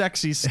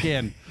sexy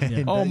skin.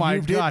 Oh my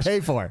you gosh! Did pay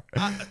for.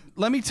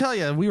 Let me tell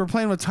you, we were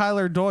playing with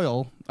Tyler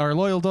Doyle or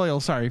Loyal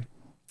Doyle, sorry,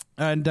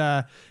 and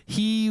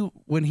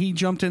when he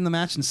jumped in the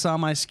match and saw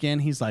my skin,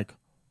 he's like,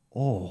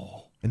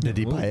 "Oh!" And did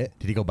he buy it?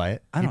 Did he go buy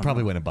it? I He don't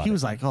probably know. went and bought He it.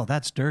 was like, "Oh,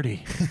 that's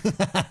dirty,"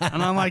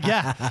 and I'm like,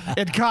 "Yeah,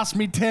 it cost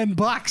me $10."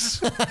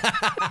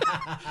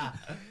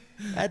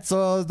 That's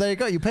so. There you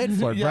go. You paid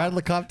for it. Yeah. Brad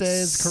Lecomte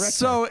is correct.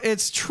 So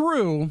it's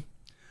true.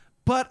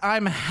 But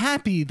I'm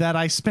happy that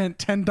I spent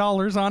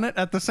 $10 on it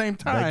at the same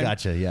time. I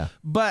gotcha. Yeah.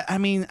 But I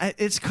mean,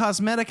 it's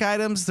cosmetic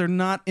items. They're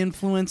not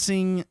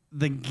influencing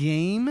the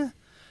game.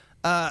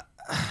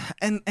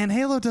 And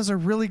Halo does a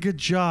really good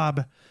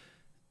job.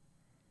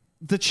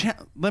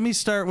 Let me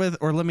start with,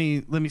 or let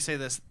me say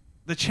this: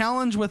 the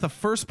challenge with a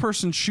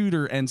first-person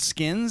shooter and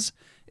skins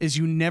is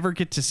you never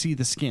get to see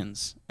the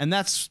skins, and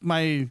that's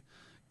my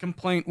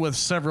complaint with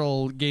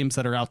several games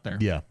that are out there.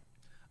 Yeah.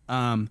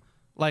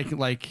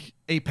 Like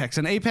Apex,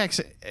 and Apex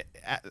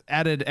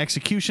added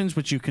executions,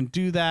 which you can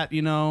do that,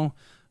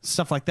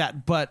 stuff like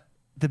that. But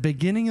the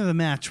beginning of the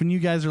match, when you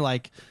guys are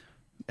like,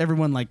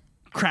 everyone like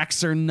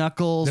cracks their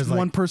knuckles, There's, like,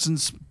 one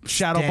person's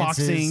shadow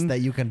Stances boxing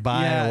that you can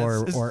buy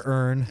Yeah, or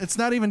earn. It's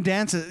not even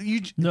dances.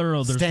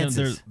 No.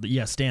 Stances.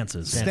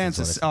 Stances.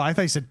 Stances. Oh, I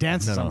thought you said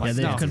dances. No, I'm no. like, Yeah,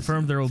 they've no.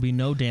 confirmed there will be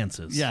no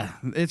dances. Yeah,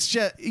 it's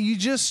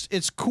just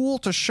it's cool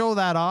to show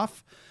that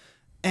off.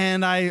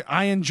 And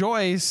I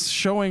enjoy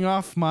showing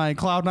off my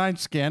Cloud9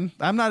 skin.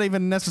 I'm not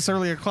even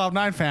necessarily a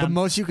Cloud9 fan. The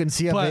most you can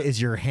see of But it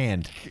is your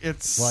hand.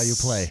 It's while you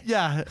play.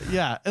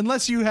 Yeah.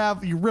 Unless you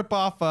rip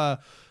off a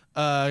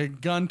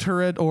gun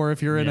turret, or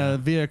if you're in Yeah. a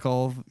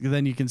vehicle,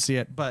 then you can see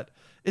it. But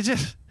it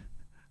just,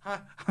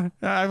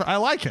 I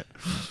like it.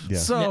 Yeah.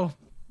 So,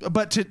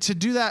 but to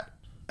do that,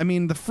 I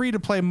mean, the free to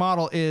play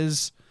model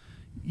is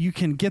you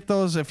can get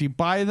those if you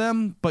buy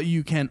them, but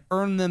you can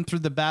earn them through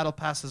the battle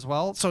pass as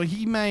well. So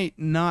he might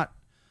not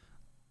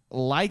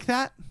like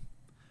that,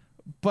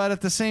 but at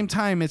the same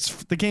time,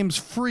 the game's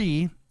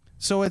free,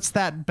 so it's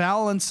that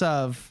balance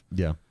of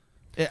Yeah.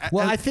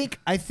 Well, I think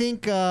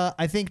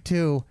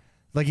too.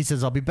 Like he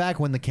says, I'll be back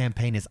when the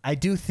campaign is. I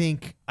do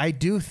think. I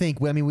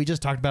mean, we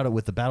just talked about it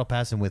with the battle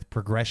pass and with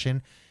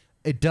progression.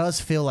 It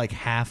does feel like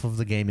half of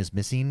the game is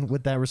missing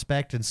with that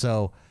respect, and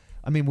so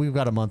I mean, we've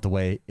got a month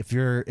away. If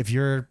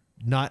you're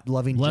not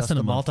loving Less just than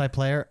the a month.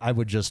 multiplayer, I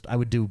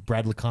would do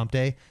Brad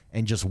Lecomte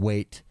and just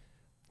wait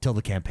till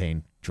the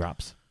campaign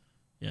drops.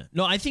 Yeah.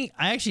 No, I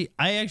actually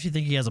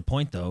think he has a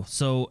point though.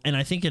 So, and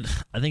I think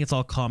it's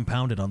all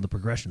compounded on the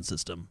progression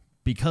system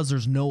because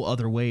there's no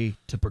other way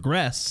to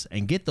progress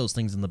and get those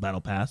things in the battle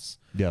pass.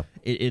 Yeah.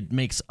 It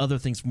makes other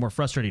things more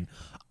frustrating.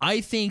 I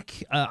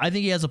think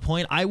he has a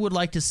point. I would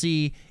like to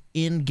see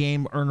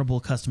in-game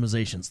earnable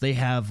customizations. They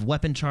have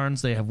weapon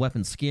charms, they have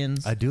weapon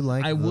skins. I do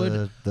like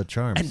the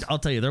charms. And I'll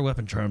tell you, their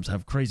weapon charms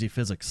have crazy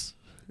physics.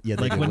 Yeah,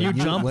 Like when you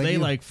jump, they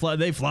like fly.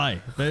 They fly.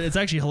 It's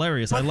actually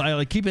hilarious. I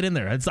like keep it in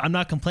there. I'm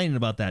not complaining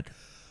about that.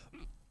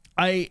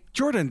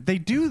 Jordan, they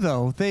do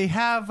though. They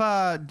have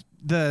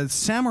the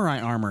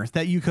samurai armor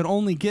that you could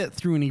only get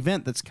through an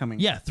event that's coming.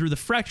 Yeah, through the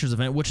Fractures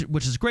event,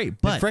 which is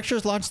great. But Did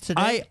Fractures launched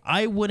today?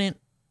 I wouldn't.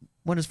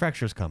 When does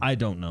Fractures come? I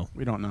don't know.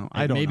 We don't know.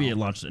 I don't Maybe know. it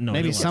launched. No,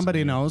 Maybe it launched somebody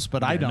today. knows,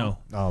 but I Yeah, don't. no.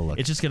 Oh, look.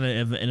 It's just an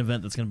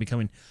event that's gonna be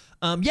coming.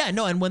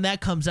 And when that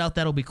comes out,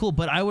 that'll be cool.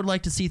 But I would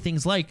like to see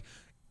things like,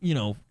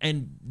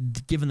 and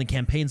given the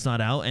campaign's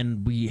not out,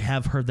 and we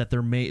have heard that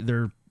there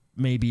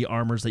may be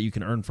armors that you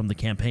can earn from the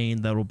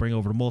campaign that will bring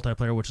over to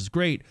multiplayer, which is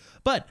great.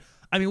 But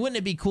I mean, wouldn't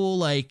it be cool?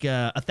 Like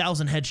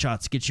 1,000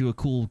 headshots get you a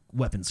cool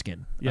weapon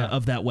skin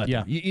of that weapon.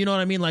 Yeah. You know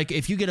what I mean? Like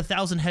if you get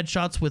 1,000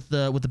 headshots with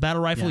the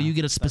battle rifle, Yeah, you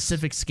get a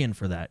specific skin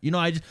for that. You know,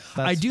 I do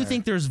fair.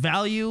 think there's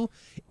value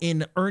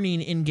in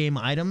earning in-game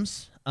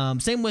items.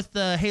 Same with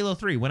Halo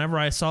 3. Whenever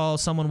I saw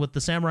someone with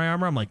the samurai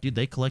armor, I'm like, dude,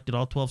 they collected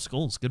all 12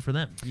 skulls. Good for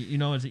them.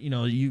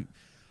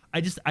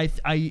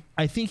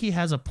 I think he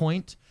has a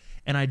point,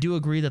 and I do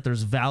agree that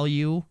there's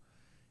value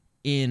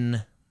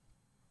in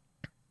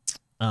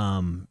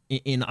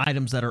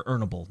items that are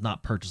earnable,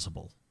 not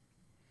purchasable.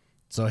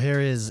 So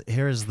here's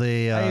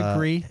the. I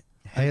agree.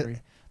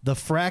 The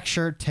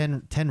Fracture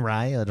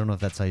Tenrai. I don't know if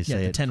that's how you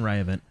say the it.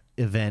 Tenrai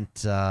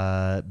event.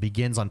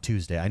 Begins on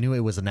Tuesday. I knew it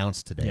was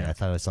announced today. Yeah. I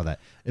thought I saw that.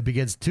 It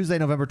begins Tuesday,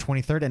 November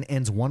 23rd, and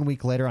ends 1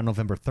 week later on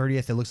November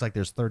 30th. It looks like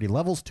there's 30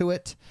 levels to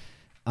it.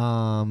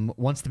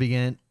 Once the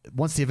event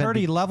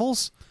 30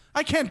 levels?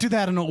 I can't do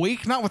that in a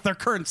week, not with their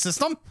current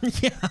system.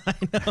 Yeah, I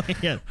know.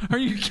 Yeah. Are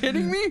you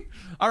kidding me?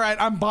 All right,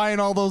 I'm buying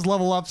all those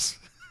level ups.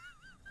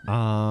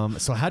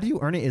 So how do you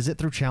earn it? Is it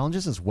through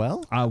challenges as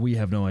well? We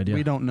have no idea.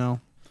 We don't know.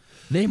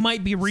 They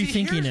might be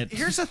rethinking it.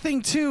 Here's the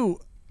thing, too.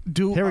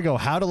 Here we go.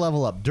 How to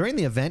level up. During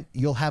the event,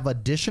 you'll have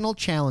additional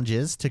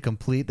challenges to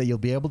complete that you'll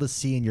be able to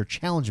see in your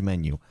challenge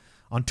menu.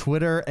 On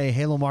Twitter, a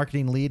Halo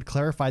marketing lead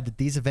clarified that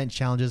these event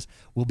challenges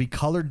will be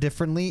colored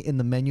differently in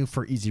the menu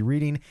for easy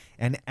reading,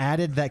 and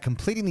added that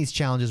completing these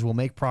challenges will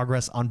make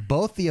progress on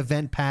both the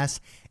event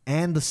pass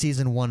and the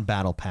Season 1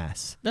 battle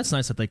pass. That's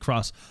nice that they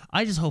cross.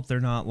 I just hope they're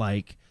not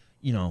like,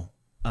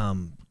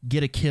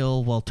 get a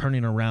kill while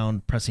turning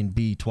around pressing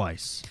B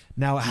twice.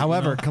 Now,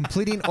 however,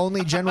 completing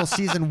only general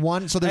Season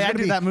 1, so there's Hey, I going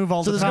to do be that move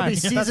all so the there's gonna time. be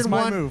Season That's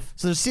my 1. move.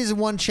 So there's Season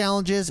 1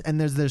 challenges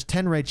and there's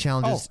 10 raid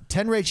challenges.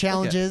 10 raid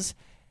challenges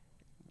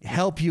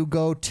help you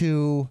go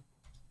to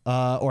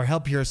or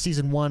help your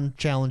Season 1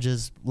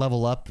 challenges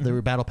level up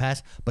the battle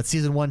pass, but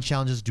Season 1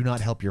 challenges do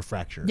not help your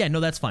Fracture. Yeah, no,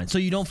 that's fine. So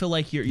you don't feel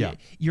like you're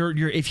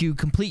if you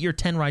complete your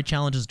 10 ride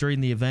challenges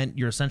during the event,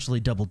 you're essentially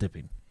double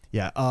dipping.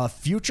 Yeah.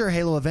 Future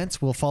Halo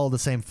events will follow the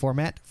same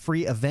format.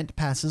 Free event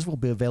passes will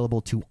be available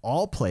to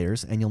all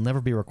players, and you'll never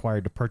be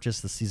required to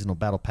purchase the seasonal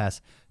battle pass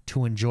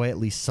to enjoy at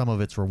least some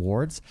of its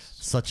rewards,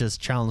 such as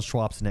challenge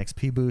swaps and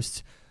XP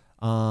boosts.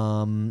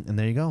 And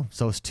there you go.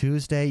 So it's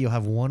Tuesday. You'll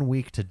have 1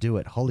 week to do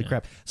it. Holy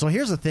crap. So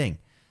here's the thing.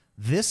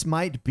 This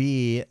might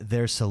be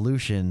their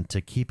solution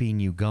to keeping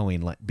you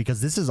going, because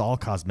this is all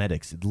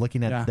cosmetics.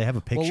 Looking at, they have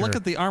a picture. Well, look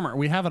at the armor.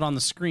 We have it on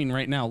the screen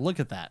right now.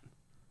 Look at that.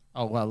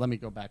 Oh, well, let me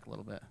go back a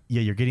little bit.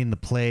 Yeah, you're getting the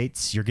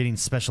plates. You're getting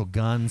special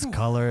guns,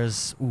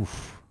 colors.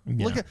 Oof.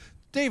 Yeah. Look at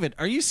David.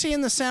 Are you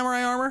seeing the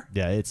samurai armor?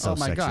 Yeah, it's so Oh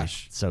my sexy.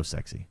 gosh. So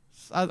sexy.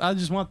 I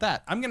just want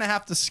that. I'm gonna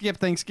have to skip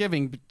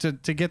Thanksgiving to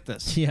get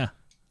this. Yeah.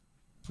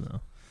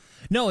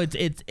 No,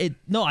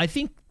 I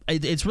think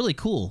it's really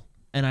cool.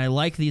 And I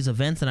like these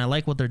events, and I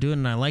like what they're doing,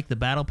 and I like the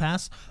battle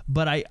pass.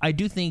 But I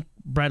do think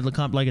Brad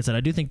LeCompte, like I said,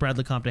 I do think Brad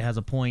LeCompte has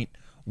a point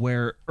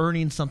where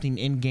earning something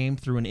in-game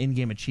through an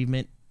in-game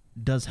achievement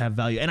does have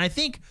value. And I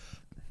think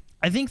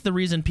the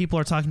reason people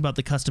are talking about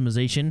the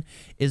customization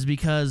is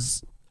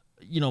because,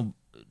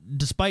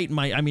 despite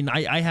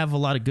I have a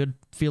lot of good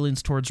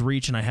feelings towards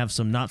Reach, and I have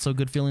some not so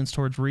good feelings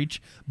towards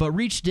Reach, but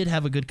Reach did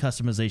have a good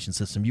customization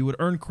system. You would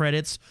earn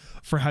credits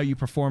for how you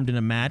performed in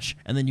a match,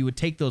 and then you would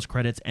take those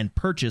credits and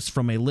purchase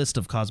from a list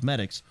of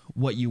cosmetics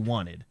what you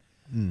wanted.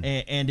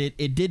 And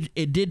it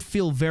did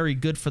feel very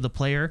good for the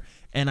player,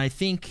 and I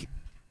think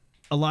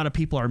a lot of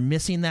people are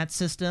missing that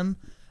system,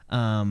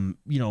 or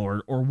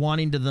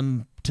wanting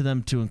them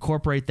to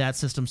incorporate that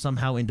system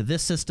somehow into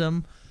this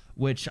system,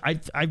 which I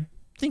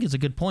think is a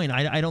good point.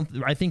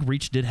 I think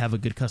Reach did have a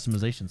good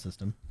customization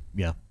system.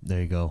 Yeah,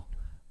 there you go.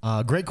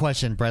 Great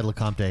question, Brad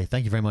LeCompte.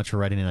 Thank you very much for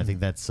writing in. I think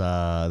that's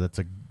a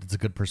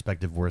good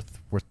perspective worth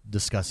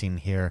discussing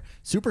here.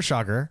 Super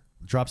Shocker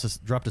dropped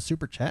a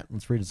super chat.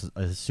 Let's read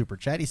his super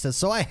chat. He says,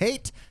 "So I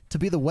hate to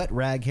be the wet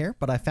rag here,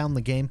 but I found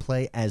the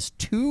gameplay as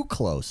too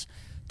close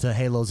to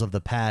Halos of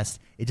the past.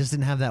 It just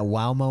didn't have that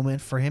wow moment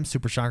for him."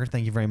 Super Shocker,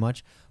 thank you very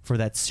much for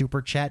that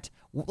super chat.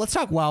 Let's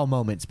talk wow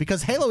moments,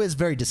 because Halo is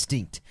very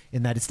distinct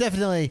in that it's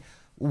definitely,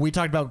 we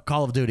talked about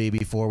Call of Duty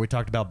before, we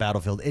talked about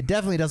Battlefield. It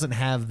definitely doesn't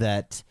have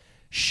that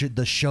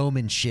the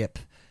showmanship,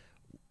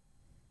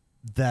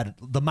 that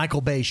the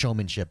Michael Bay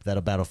showmanship that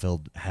a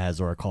Battlefield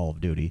has or a Call of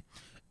Duty.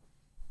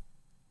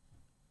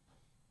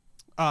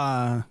 Who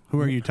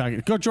are you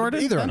talking? Go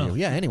Jordan. Either of you,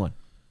 yeah, anyone.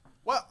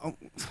 Well,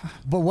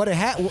 But what it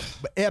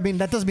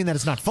that doesn't mean that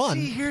it's not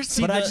fun.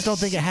 But I just don't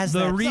think it has the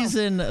that.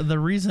 reason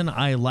reason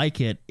I like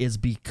it is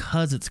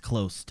because it's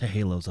close to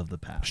Halos of the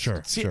past.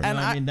 Sure. See, sure. and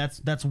I mean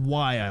that's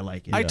why I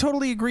like it. I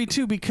totally agree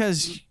too,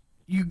 because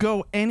you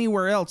go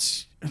anywhere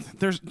else,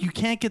 you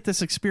can't get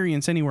this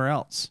experience anywhere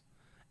else,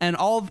 and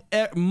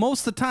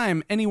most of the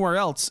time anywhere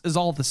else is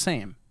all the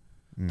same.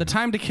 The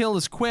time to kill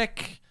is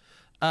quick.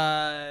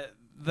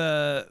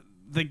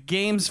 The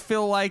games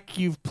feel like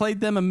you've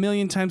played them a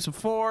million times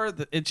before.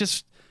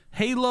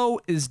 Halo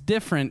is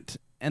different,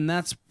 and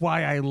that's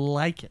why I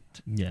like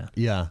it. Yeah.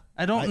 Yeah.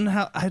 I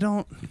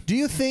don't. Do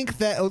you think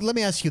that? Let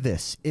me ask you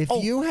this: if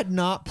you had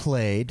not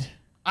played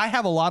I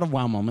have a lot of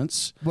WoW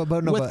moments but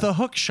the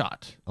hook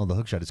shot. Oh, the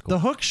hook shot is cool. The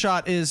hook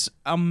shot is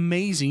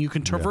amazing. You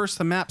can traverse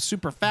the map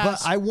super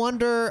fast. But I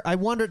wonder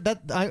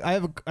that I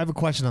have a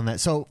question on that.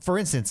 So, for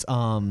instance,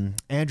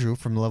 Andrew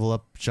from the Level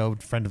Up show,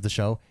 friend of the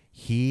show,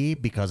 he,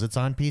 because it's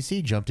on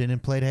PC, jumped in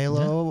and played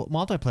Halo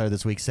multiplayer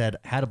this week. Said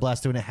had a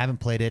blast doing it. Haven't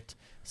played it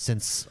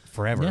since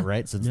forever,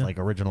 right? Since like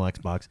original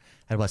Xbox.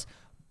 Had a blast.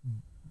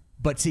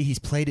 But see, he's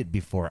played it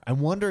before. I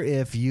wonder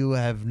if you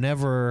have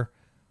never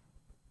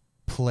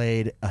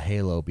played a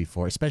Halo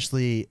before,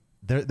 especially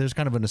there's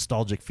kind of a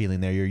nostalgic feeling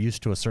there. You're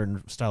used to a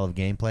certain style of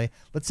gameplay.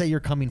 Let's say you're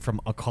coming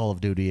from a Call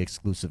of Duty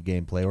exclusive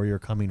gameplay, or you're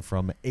coming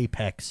from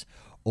Apex,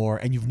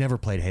 and you've never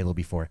played Halo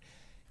before.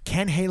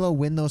 Can Halo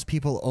win those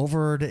people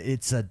over?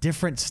 It's a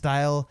different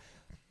style.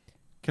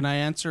 Can I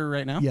answer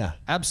right now? Yeah.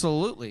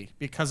 Absolutely,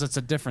 because it's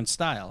a different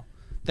style.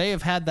 They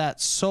have had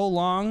that so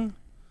long.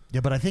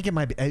 Yeah, but I think it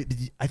might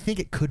be. I think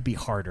it could be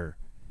harder.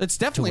 It's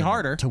definitely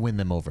harder to win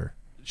them over.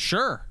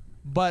 Sure,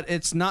 but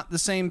it's not the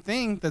same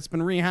thing that's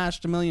been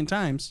rehashed a million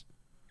times.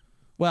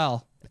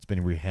 Well, it's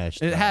been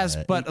rehashed. It has,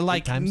 but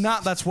eight times?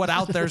 not. That's what's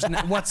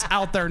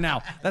out there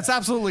now. That's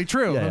absolutely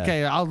true. Yeah.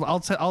 Okay,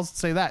 I'll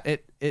say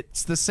that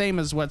it's the same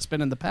as what's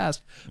been in the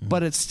past,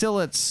 but it's still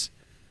it's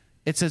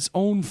its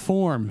own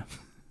form.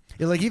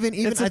 Yeah, like even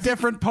it's a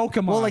different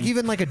Pokemon. Well, like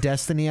even like a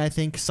Destiny, I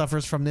think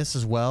suffers from this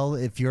as well.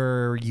 If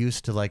you're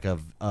used to like a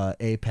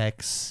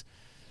Apex,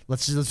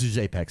 let's use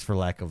Apex for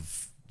lack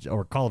of,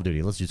 or Call of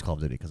Duty. Let's use Call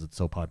of Duty because it's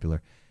so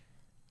popular.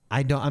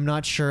 I'm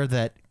not sure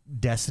that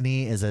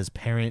Destiny is as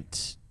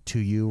apparent to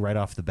you right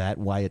off the bat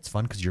why it's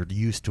fun, because you're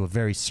used to a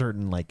very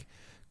certain like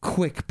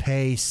quick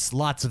pace,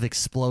 lots of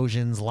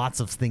explosions, lots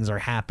of things are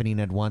happening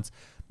at once.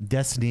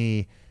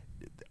 Destiny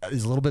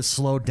is a little bit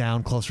slowed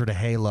down, closer to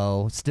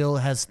Halo. Still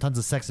has tons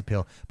of sex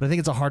appeal, but I think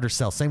it's a harder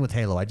sell. Same with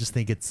Halo. I just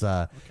think it's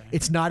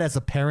not as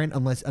apparent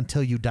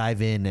until you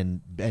dive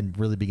in and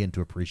really begin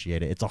to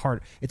appreciate it.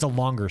 It's a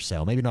longer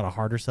sell. Maybe not a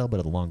harder sell,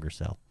 but a longer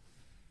sell.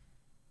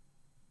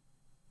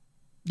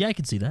 Yeah, I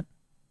can see that.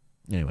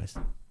 Anyways,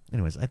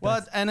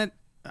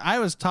 I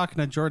was talking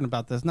to Jordan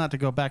about this, not to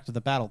go back to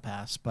the battle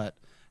pass, but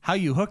how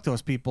you hook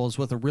those people is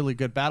with a really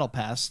good battle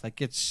pass that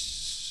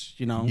gets,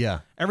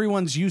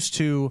 everyone's used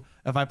to,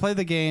 if I play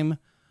the game,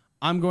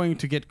 I'm going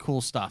to get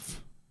cool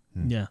stuff.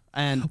 Yeah.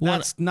 And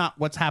that's not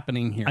what's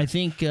happening here. I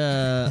think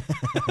if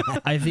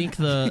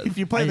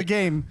you play the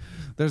game,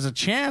 there's a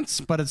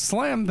chance, but it's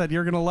slim that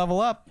you're going to level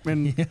up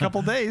in a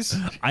couple days.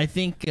 I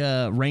think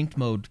ranked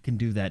mode can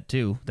do that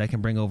too. That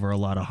can bring over a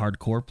lot of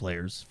hardcore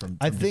players from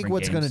I think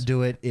what's going to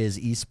do it is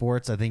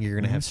esports. I think you're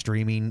going to have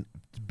streaming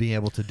to be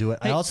able to do it.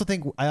 Hey. I also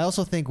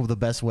think the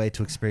best way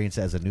to experience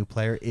it as a new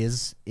player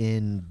is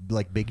in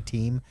like big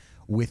team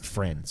with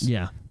friends.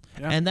 Yeah.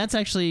 And that's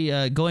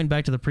actually, going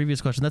back to the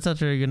previous question, that's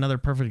actually another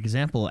perfect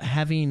example.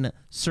 Having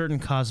certain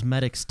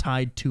cosmetics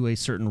tied to a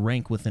certain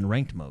rank within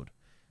ranked mode.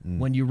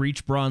 When you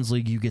reach Bronze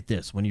League, you get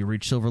this. When you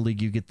reach Silver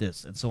League, you get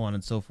this, and so on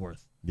and so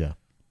forth. Yeah.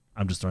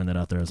 I'm just throwing that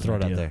out there as Throw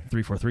an idea. it out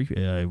there. 3-4-3?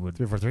 Yeah, I would.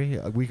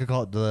 3-4-3? We could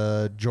call it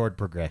the Jord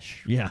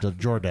Progresh. Yeah. The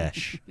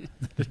Jordash.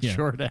 Yeah.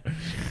 Jordan.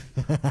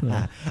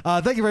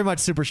 Thank you very much,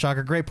 Super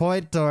Shocker. Great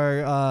point.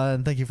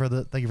 Thank you for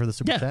the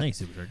super chat. Thanks,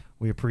 Super Shocker.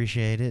 We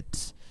appreciate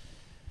it.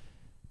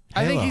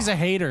 I think he's a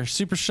hater.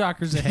 Super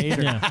Shocker's a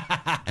hater.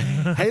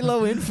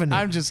 Halo Infinite.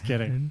 I'm just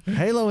kidding.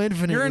 Halo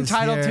Infinite. You're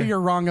entitled is here. to your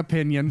wrong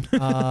opinion.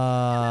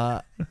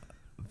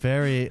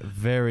 Very,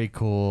 very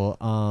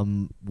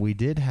cool. We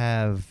did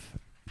have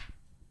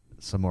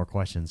some more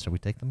questions. Shall we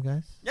take them,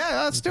 guys?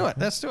 Yeah, let's do it.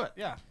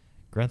 Yeah.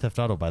 Grand Theft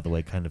Auto, by the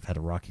way, kind of had a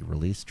rocky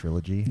release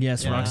trilogy.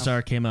 Yes, Yeah.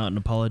 Rockstar came out and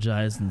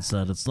apologized and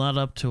said it's not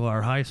up to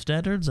our high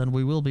standards, and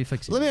we will be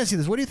fixing Let it. me ask you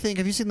this. What do you think?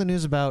 Have you seen the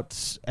news about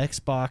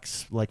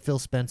Xbox, like Phil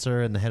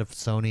Spencer and the head of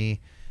Sony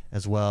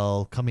as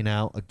well, coming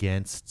out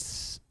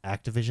against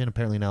Activision?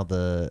 Apparently now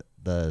the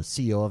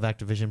CEO of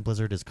Activision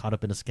Blizzard is caught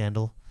up in a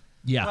scandal.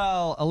 Yeah.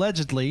 Well,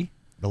 allegedly,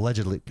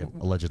 yes.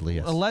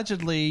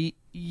 Allegedly,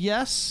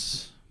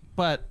 yes,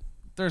 but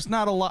there's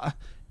not a lot.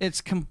 It's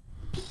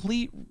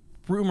complete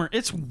rumor.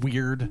 It's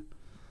weird.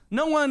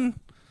 No one.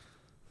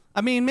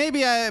 I mean,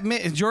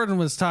 Jordan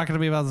was talking to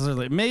me about this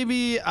earlier.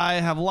 Maybe I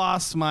have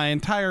lost my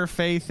entire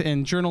faith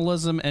in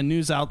journalism and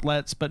news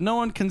outlets, but no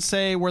one can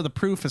say where the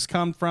proof has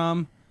come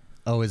from.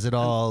 Oh, is it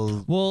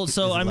all? Well,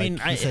 so is it I like mean,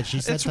 he said,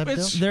 she said type deal?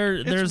 It's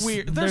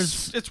weird.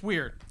 It's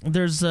weird.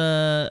 There's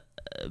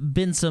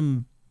been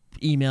some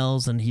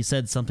emails, and he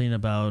said something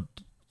about.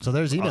 So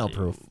there's email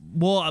proof.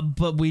 Well,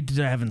 but we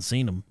haven't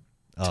seen them.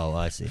 Oh,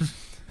 I see.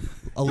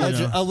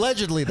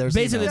 Allegedly, there's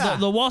basically emails.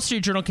 the Wall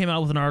Street Journal came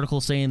out with an article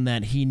saying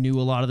that he knew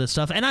a lot of this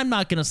stuff, and I'm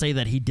not going to say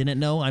that he didn't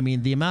know. I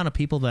mean, the amount of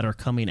people that are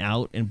coming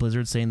out in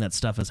Blizzard saying that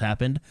stuff has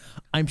happened,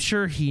 I'm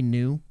sure he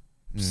knew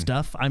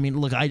stuff. I mean,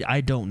 look, I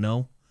don't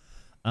know,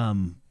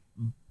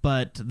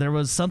 but there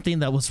was something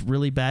that was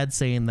really bad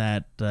saying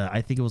that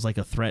I think it was like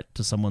a threat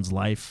to someone's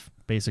life.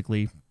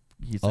 Basically,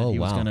 he said he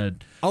was going to.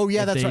 Oh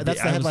yeah, that's right.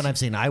 That's the headline I've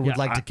seen. I would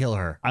like to kill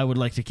her. I would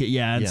like to kill.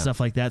 Yeah, and stuff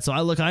like that. So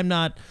I'm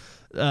not.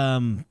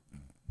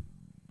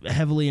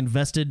 Heavily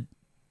invested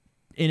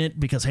in it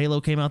because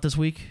Halo came out this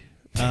week.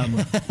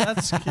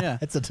 That's yeah.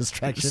 It's a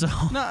distraction. So,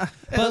 No,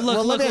 but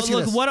well, let me ask you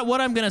look. this.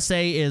 What I'm gonna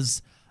say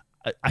is,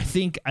 I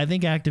think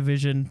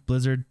Activision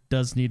Blizzard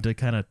does need to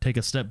kind of take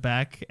a step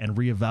back and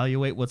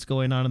reevaluate what's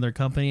going on in their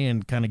company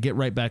and kind of get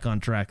right back on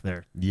track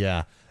there.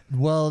 yeah.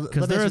 Well,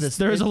 Because let me ask you this.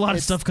 there is a lot of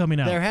It's- stuff coming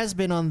out. There has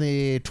been on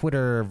the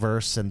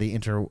Twitterverse and the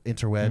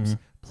interwebs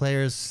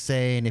players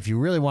saying if you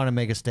really want to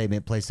make a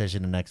statement,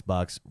 PlayStation and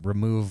Xbox,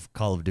 remove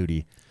Call of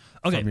Duty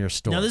from your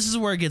store. Now this is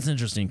where it gets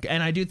interesting,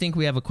 and I do think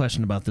we have a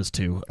question about this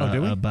too. Oh,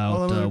 do we?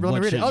 About let me what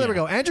read it. should- Oh, there we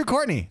yeah. go. Andrew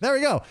Courtney. There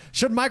we go.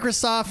 Should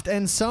Microsoft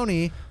and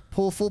Sony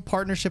pull full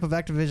partnership of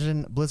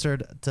Activision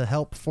Blizzard to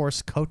help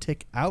force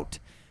Kotick out?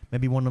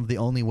 Maybe one of the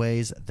only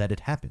ways that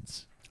it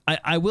happens.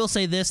 I will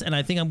say this, and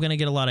I think I'm going to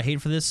get a lot of hate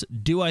for this.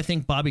 Do I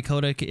think Bobby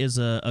Kotick is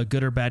a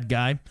good or bad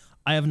guy?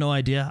 I have no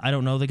idea. I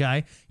don't know the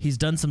guy. He's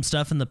done some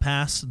stuff in the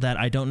past that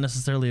I don't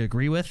necessarily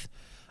agree with.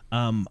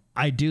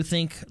 I do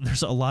think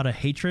there's a lot of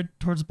hatred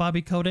towards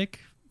Bobby Kotick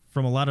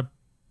from a lot of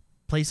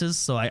places.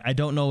 So I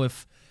don't know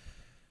if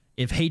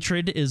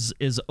hatred is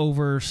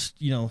over,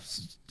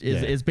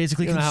 is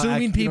basically You don't know how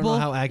consuming you don't people. know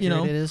how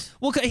accurate it is?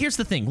 Well, here's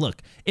the thing.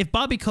 Look, if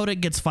Bobby Kotick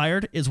gets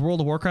fired, is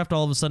World of Warcraft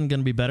all of a sudden going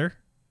to be better?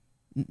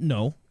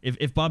 No.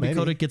 If Bobby Maybe.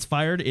 Kotick gets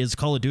fired, is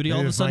Call of Duty all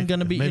of a sudden going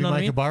to be? Maybe You know what I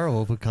Mike mean? Ibarra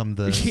will become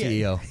the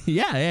CEO.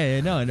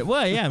 Yeah, no, and,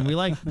 well, yeah, and we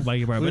like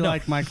Mike Ibarra. we but no,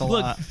 like Mike a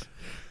look,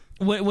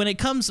 lot. when it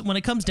comes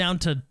down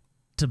to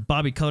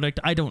Bobby Kotick,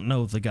 I don't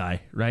know the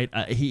guy, right?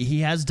 He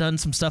has done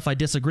some stuff I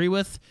disagree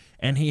with,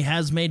 and he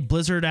has made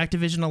Blizzard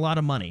Activision a lot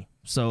of money.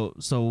 So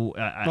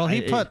Well,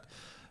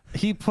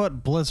 he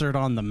put Blizzard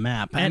on the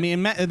map. I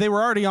mean, they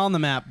were already on the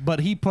map,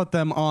 but he put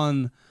them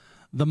on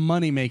the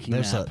money making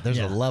There's map. a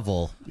Yeah.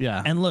 level.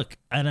 Yeah. And look,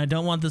 and I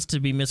don't want this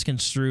to be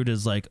misconstrued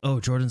as like, oh,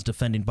 Jordan's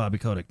defending Bobby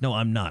Kotick. No,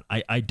 I'm not.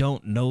 I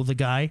don't know the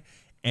guy.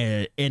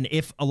 And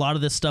if a lot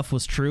of this stuff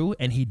was true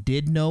and he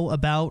did know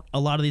about a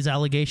lot of these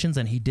allegations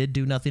and he did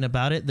do nothing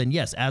about it, then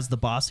yes, as the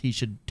boss, he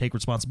should take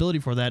responsibility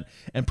for that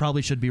and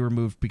probably should be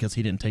removed because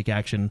he didn't take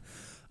action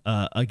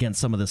against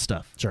some of this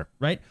stuff. Sure.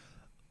 Right?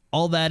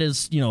 All that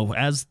is,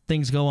 as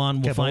things go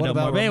on, we'll Okay, but find what out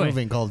more. about But anyway,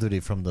 removing Call of Duty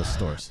from the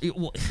stores?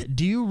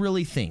 do you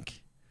really think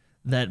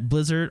that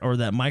Blizzard or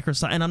that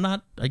Microsoft, and I'm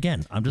just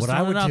What I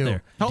throwing would it out do-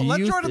 there. Oh, Do let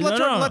you- Jordan, no, let no,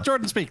 Jordan, no. let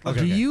Jordan speak.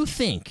 Do you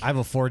think I have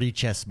a 4D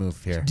chess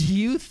move here. Do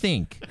you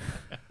think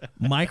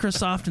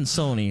Microsoft and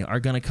Sony are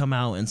going to come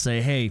out and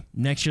say, "Hey,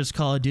 next year's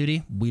Call of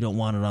Duty, we don't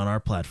want it on our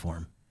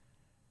platform"?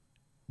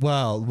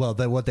 Well,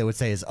 what they would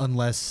say is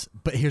unless.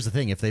 But here's the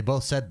thing: if they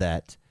both said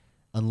that,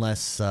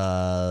 unless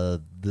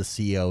the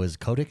CEO is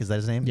Kotick, is that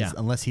his name? Yeah.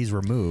 Unless he's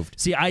removed.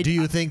 See, do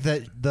you think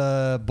that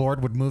the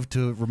board would move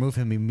to remove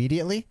him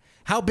immediately?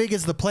 How big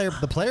is the player?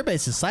 The player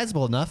base is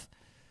sizable enough.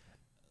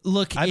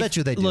 Look, I bet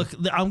you they do. Look,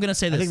 I'm going to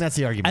say this. think that's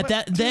the argument.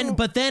 At that,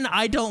 but then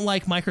I don't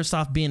like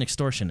Microsoft being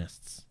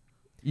extortionists.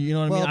 You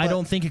know what I Well, mean? I but-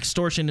 don't think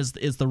extortion is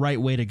the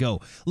right way to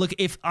go. Look,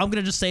 if I'm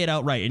going to just say it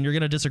outright, and you're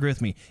going to disagree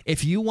with me,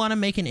 if you want to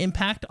make an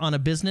impact on a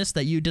business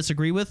that you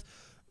disagree with,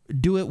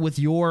 do it with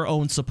your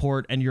own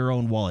support and your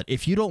own wallet.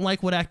 If you don't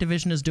like what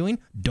Activision is doing,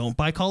 don't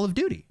buy Call of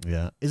Duty.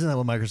 Yeah, isn't that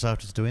what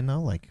Microsoft is doing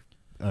though? Like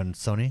on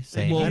Sony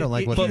saying, Well, I don't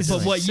like what. but, they're but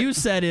doing. what you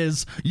said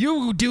is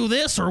you do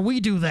this or we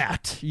do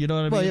that. You know what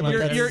I mean? Well, yeah, but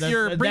Like, that's-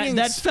 You're bringing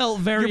that felt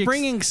very. You're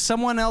bringing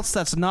someone else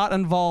that's not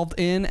involved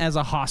in as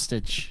a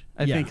hostage.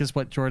 I Yeah. think is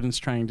what Jordan's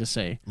trying to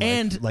say.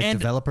 and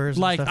developers.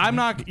 and Like stuff, I'm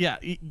you mean?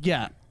 not.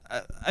 Yeah.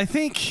 I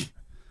think.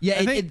 Yeah,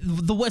 I think-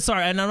 the way.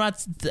 Sorry, and I'm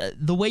not.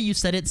 The way you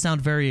said it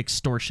sound very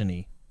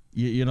extortiony.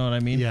 You know what I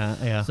mean?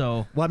 Yeah.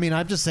 So Well, I mean,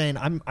 I'm just saying.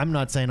 I'm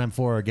not saying I'm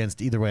for or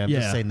against either way. I'm Yeah.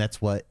 just saying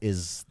that's what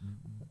is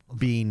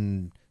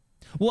being.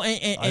 well,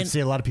 I and see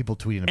a lot of people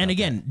tweeting about. and that.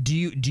 again, do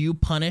you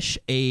punish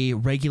a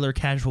regular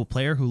casual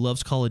player who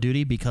loves Call of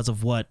Duty because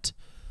of what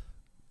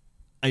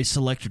a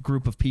select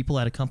group of people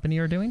at a company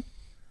are doing?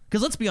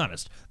 Because let's be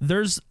honest,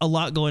 there's a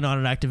lot going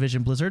on at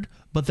Activision Blizzard,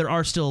 but there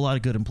are still a lot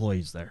of good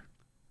employees there,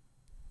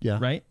 Yeah.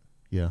 right?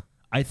 Yeah.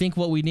 I think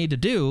what we need to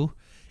do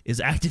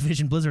is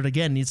Activision Blizzard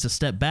again needs to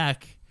step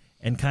back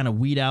and kind of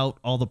weed out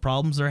all the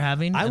problems they're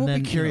having. I and will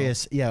then, be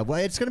curious. Yeah, well,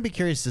 it's going to be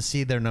curious to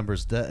see their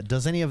numbers.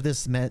 Does any of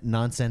this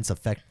nonsense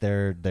affect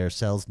their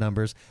sales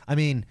numbers? I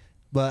mean,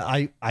 but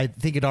I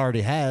think it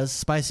already has.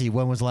 Spicy,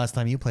 when was the last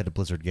time you played a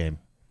Blizzard game?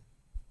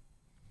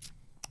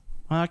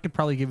 Well, I could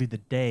probably give you the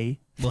day.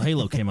 Well,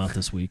 Halo came out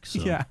this week, so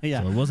Yeah.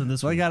 So it wasn't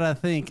this So I week. gotta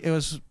think. It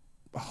was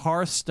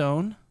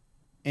Hearthstone,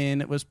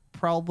 and it was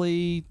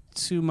probably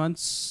 2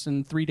 months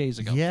and 3 days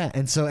ago. Yeah,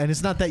 and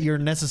it's not that you're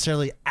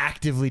necessarily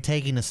actively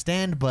taking a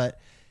stand, but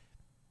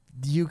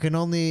you can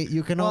only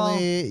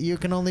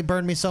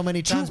burn me so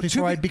many times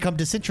before I become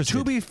disinterested.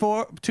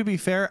 To be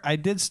fair, I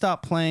did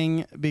stop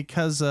playing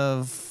because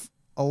of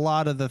a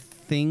lot of the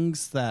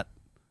things that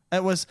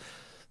it was.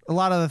 A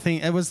lot of the thing,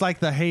 it was like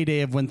the heyday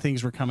of when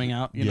things were coming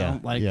out. You Yeah, know,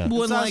 like yeah. so When,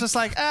 I was like- just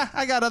like,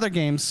 I got other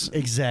games.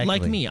 Exactly.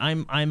 Like me,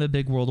 I'm a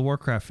big World of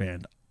Warcraft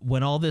fan.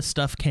 When all this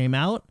stuff came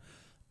out,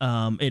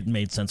 it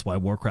made sense why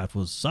Warcraft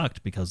was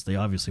sucked because they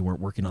obviously weren't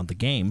working on the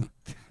game.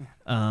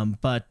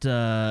 But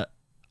I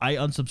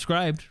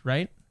unsubscribed,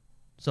 right?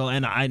 So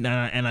and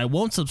I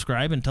won't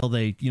subscribe until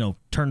they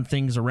turn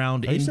things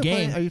around in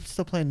game. Are you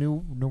still playing New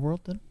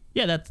World then?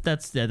 Yeah,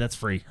 that's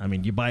free. I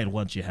mean, you buy it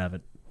once, you have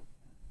it.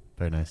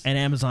 Very nice. And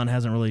Amazon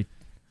hasn't really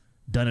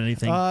done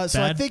anything bad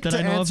so I think that to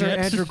I know answer of yet.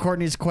 Andrew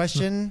Courtney's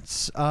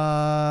questions,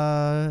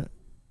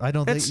 I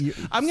don't think.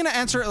 I'm going to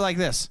answer it like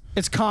this.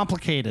 It's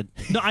complicated.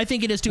 No, I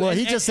think it is too. Well,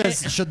 he And- just and-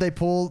 says, should they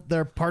pull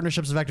their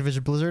partnerships of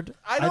Activision Blizzard?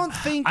 I don't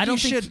think I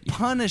don't you think- should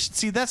punish.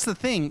 See, that's the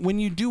thing. When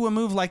you do a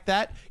move like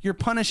that, you're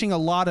punishing a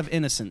lot of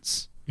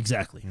innocence.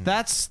 exactly.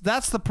 That's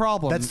the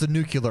problem. That's the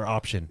nuclear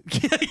option.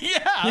 yeah,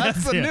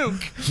 that's the yeah.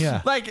 nuke.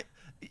 Yeah. Like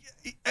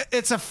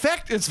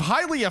it's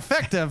highly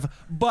effective,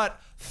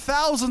 but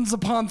thousands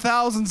upon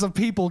thousands of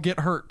people get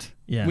hurt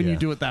Yeah. when Yeah. you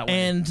do it that way.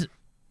 And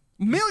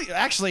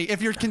Actually, if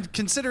you're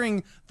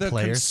considering the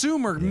Players?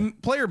 consumer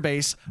player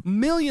base,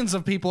 millions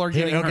of people are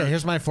Here, getting hurt.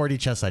 here's my 4D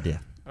chess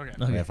idea. Okay.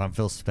 If I'm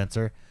Phil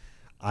Spencer,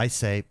 I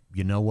say,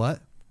 you know what,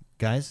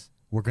 guys,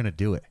 we're gonna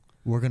do it.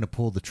 We're gonna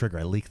pull the trigger.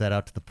 I leak that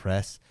out to the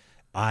press.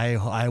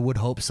 I would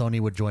hope Sony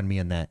would join me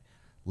in that.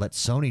 Let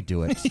Sony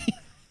do it.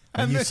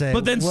 And you say,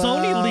 but then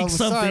Sony well, leaks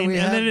sorry, something, we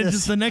and had then it this.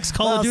 just the next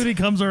Call of Well, Duty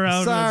comes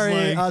around. Sorry,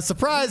 and it's like,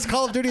 surprise!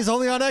 Call of Duty's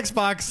only on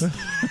Xbox.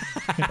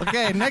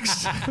 Okay,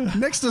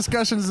 next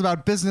discussion is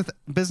about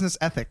business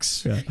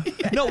ethics.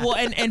 no, well,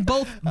 and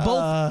both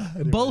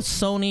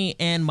Sony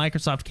and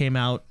Microsoft came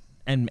out,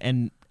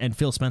 and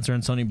Phil Spencer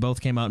and Sony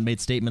both came out and made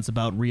statements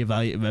about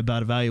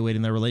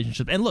evaluating their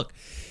relationship. And look,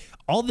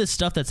 all this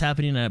stuff that's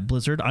happening at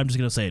Blizzard, I'm just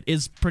gonna say it,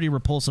 is pretty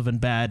repulsive and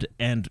bad,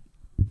 and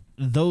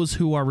those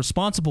who are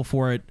responsible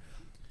for it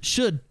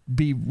should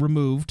be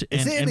removed.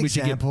 Is and, it an and we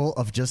should get example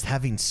of just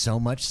having so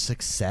much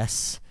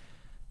success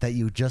that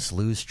you just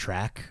lose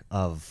track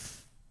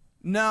of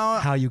No,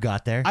 how you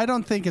got there? I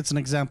don't think it's an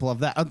example of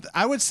that.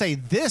 I would say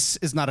this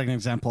is not an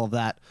example of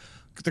that.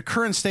 The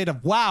current state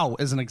of WoW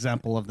is an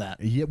example of that.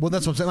 Yeah, well,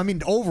 that's what I'm saying. I mean,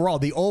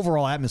 the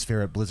overall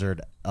atmosphere at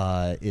Blizzard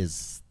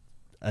is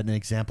an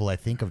example, I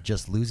think, of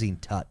just losing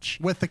touch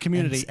With the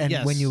community, And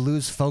yes. when you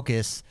lose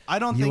focus, I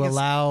don't you think it's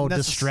allow necess-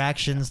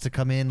 distractions to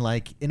come in,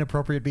 like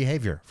inappropriate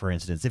behavior. For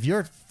instance, if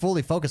you're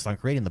fully focused on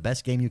creating the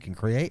best game you can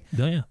create,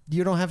 Oh, yeah.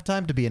 you don't have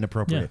time to be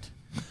inappropriate.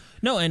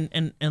 No, and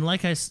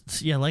like I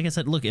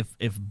said, look,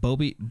 if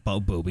Bobby,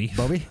 it's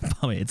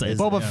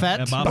Boba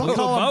Fett? Bobby,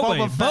 Call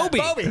him Boba Fett.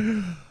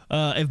 Bobby.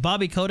 If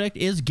Bobby Kotick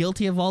is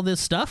guilty of all this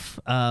stuff,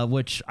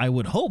 which I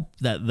would hope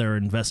that they're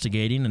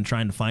investigating and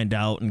trying to find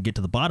out and get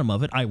to the bottom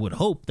of it, I would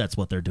hope that's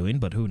what they're doing,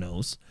 but who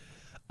knows?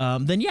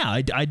 Then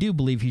yeah, I do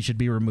believe he should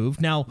be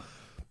removed. Now,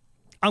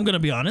 I'm going to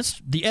be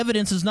honest, the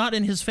evidence is not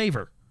in his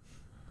favor.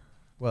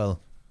 Well,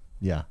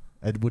 yeah,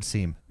 it would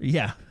seem.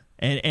 Yeah.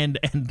 And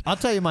I'll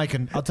tell you my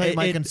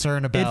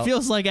concern about. It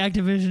feels like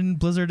Activision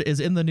Blizzard is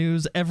in the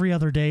news every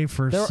other day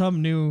for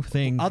some new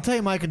thing. I'll tell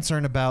you my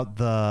concern about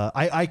the.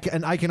 I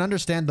can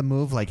understand the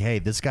move. Like, hey,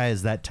 this guy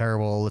is that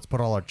terrible. Let's put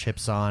all our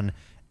chips on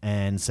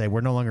and say we're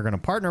no longer going to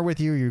partner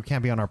with you. You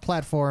can't be on our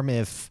platform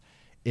if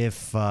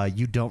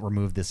you don't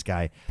remove this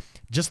guy.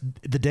 Just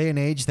the day and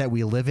age that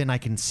we live in, I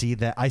can see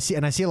that. I see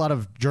a lot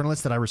of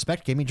journalists that I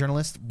respect, gaming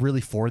journalists,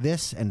 really for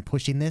this and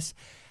pushing this.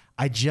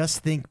 I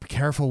just think be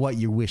careful what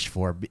you wish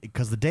for,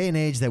 because the day and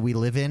age that we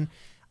live in,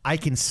 I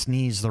can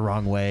sneeze the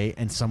wrong way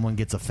and someone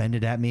gets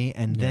offended at me.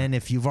 And then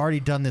if you've already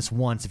done this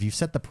once, if you've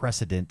set the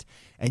precedent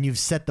and you've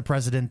set the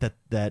precedent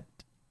that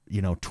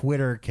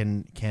Twitter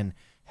can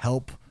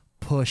help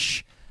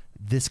push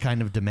this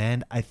kind of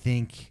demand, I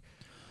think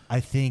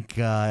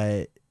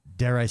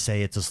dare I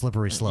say it's a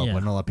slippery slope. Yeah. I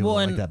know a lot of people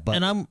Well, don't like that,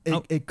 but and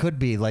it could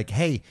be like,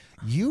 hey,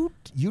 you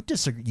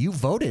disagree, you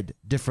voted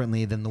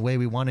differently than the way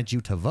we wanted you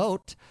to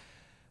vote.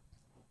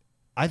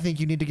 I think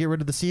you need to get rid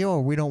of the CEO,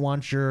 or we don't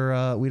want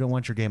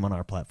your game on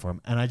our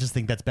platform. And I just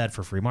think that's bad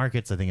for free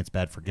markets. I think it's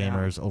bad for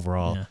gamers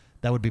overall. Yeah.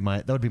 That would be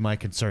my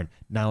concern.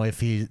 Now, if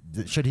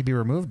should he be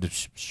removed?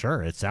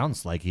 Sure, it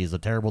sounds like he's a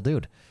terrible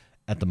dude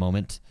at the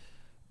moment,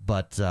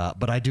 but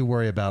I do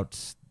worry about.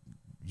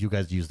 You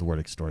guys use the word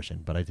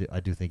extortion, but I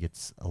do think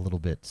it's a little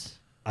bit.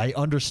 I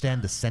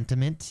understand the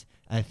sentiment.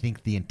 I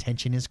think the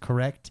intention is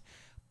correct,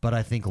 but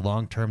I think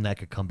long term that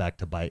could come back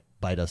to bite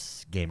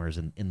us gamers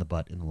in the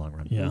butt in the long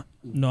run. Yeah.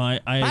 No, I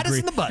Bite us agree.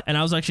 in the butt. And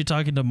I was actually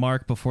talking to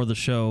Mark before the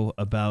show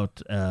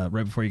about,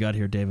 right before you got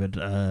here, David,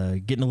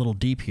 getting a little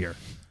deep here.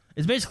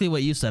 It's basically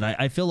what you said.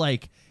 I feel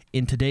like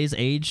in today's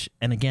age,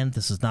 and again,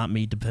 this is not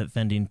me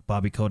defending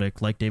Bobby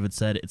Kotick. Like David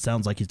said, it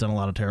sounds like he's done a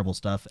lot of terrible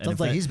stuff. And Sounds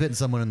like he's bitten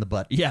someone in the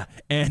butt. yeah,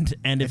 and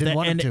if didn't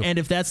want him to. and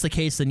if that's the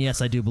case, then yes,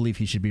 I do believe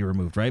he should be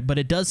removed, right? But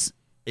it does,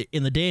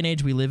 in the day and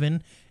age we live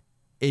in,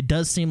 it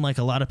does seem like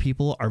a lot of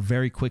people are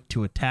very quick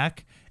to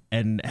attack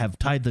and have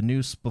tied the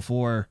noose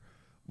before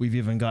we've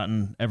even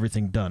gotten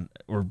everything done.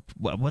 Or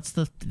what's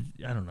the,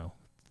 I don't know,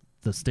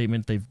 the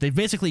statement. They've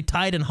basically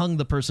tied and hung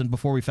the person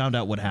before we found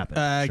out what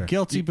happened.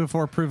 Guilty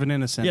before proven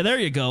innocent. Yeah, there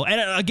you go.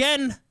 And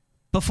again,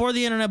 before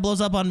the internet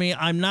blows up on me,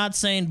 I'm not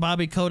saying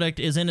Bobby Kotick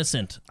is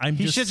innocent.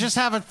 He should just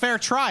have a fair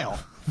trial.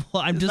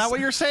 Well, I'm Is just. that what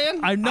you're saying?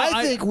 I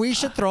I think we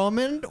should throw him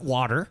in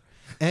water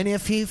And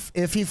if he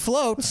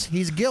floats,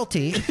 he's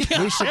guilty.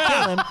 We should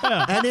kill him.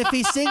 And if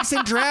he sinks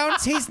and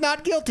drowns, he's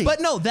not guilty.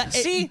 But no, that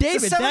See,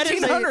 David, the that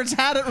is 1700s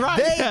had it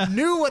right. they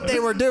knew what they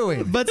were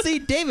doing. But see,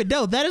 David,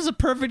 no, that is a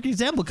perfect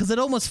example because it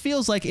almost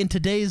feels like in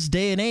today's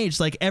day and age,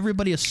 like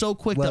everybody is so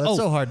quick Well, to it's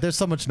so hard. There's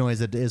so much noise.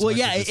 It is. Well, hard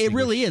yeah, to it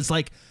really is.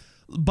 Like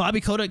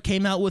Bobby Kotick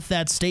came out with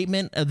that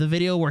statement of the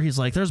video where he's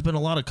like, "There's been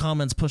a lot of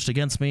comments pushed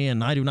against me,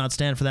 and I do not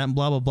stand for that." And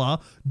blah blah blah.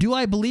 Do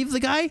I believe the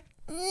guy?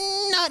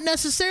 Not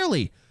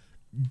necessarily.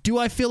 Do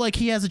I feel like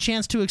he has a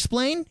chance to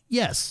explain?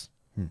 Yes.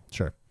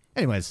 Sure.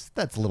 Anyways,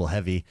 that's a little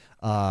heavy.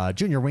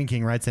 Junior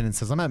Winking writes in and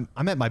says, I'm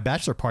at my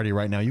bachelor party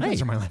right now. You guys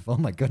Hey. are my life. Oh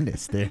my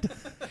goodness, dude.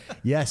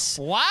 Yes.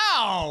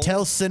 Wow.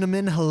 Tell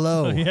Cinnamon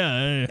hello.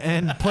 Yeah.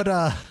 And put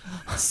a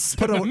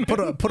one.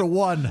 Put a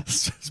one on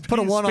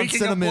Speaking of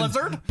Cinnamon.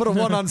 Blizzard? Put a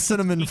one on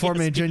Cinnamon for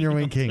me, Junior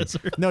Winking.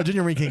 No,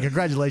 Junior Winking,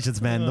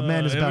 congratulations, man. The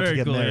man is about to very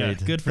get cool, yeah.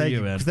 married. Good for Thank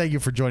you, man. Thank you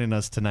for joining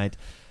us tonight.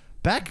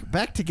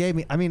 Back to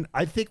gaming. I mean,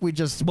 I think we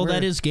just Well,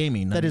 that is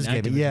gaming. that is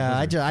gaming. Activision Yeah,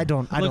 Blizzard. I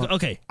don't. Look,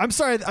 okay. I'm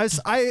sorry.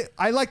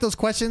 I like those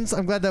questions.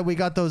 I'm glad that we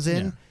got those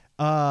in.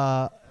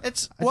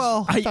 It's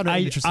I found it an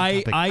interesting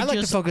topic. I like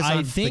to focus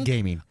on the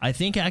gaming. I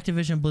think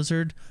Activision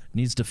Blizzard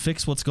needs to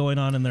fix what's going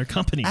on in their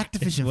company.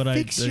 Activision, what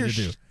fix I your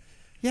do.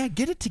 Yeah,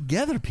 get it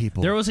together,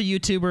 people. There was a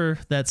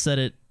YouTuber that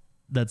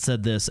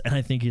said this, and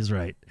I think he's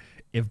right.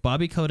 If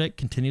Bobby Kotick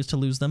continues to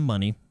lose them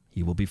money,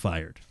 he will be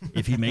fired.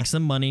 If he makes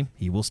them money,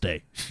 he will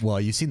stay. Well,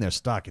 you've seen their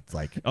stock. It's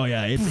like Oh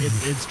yeah,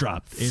 it's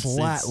dropped. It's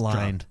flatlined.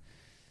 dropped.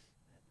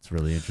 It's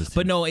really interesting.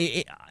 But no,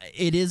 it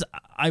is.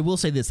 I will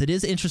say this: it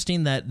is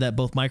interesting that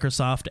both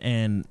Microsoft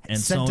and Sent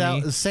Sony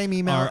out the same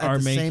email at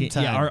the same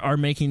time. Yeah, are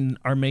making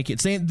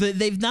saying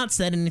they've not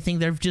said anything.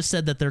 They've just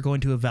said that they're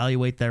going to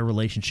evaluate their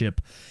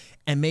relationship,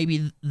 and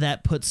maybe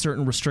that puts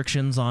certain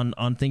restrictions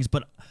on things.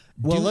 But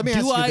Let me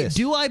ask you this.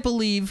 Do I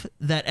believe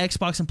that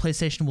Xbox and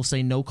PlayStation will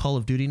say no Call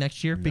of Duty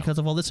next year because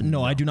of all this?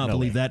 No, I do not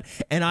believe that.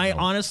 And I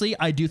honestly,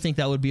 I do think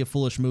that would be a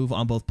foolish move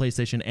on both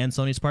PlayStation and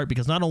Sony's part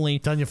because not only,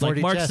 Telling you, 40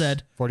 like Mark chess.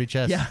 said, 40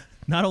 chess. yeah,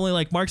 not only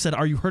like Mark said,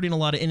 are you hurting a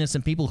lot of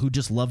innocent people who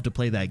just love to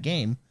play that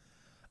game?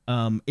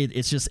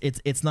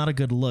 It's not a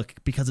good look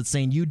because it's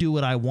saying you do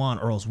what I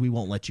want or else we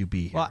won't let you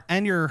be here. Well,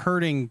 and you're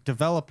hurting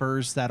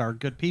developers that are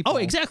good people. Oh,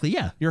 exactly,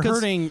 yeah. You're 'Cause-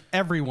 hurting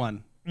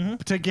everyone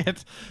to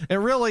get. It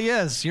really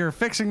is. You're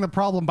fixing the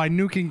problem by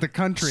nuking the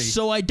country.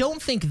 So I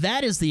don't think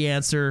that is the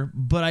answer,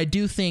 but I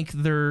do think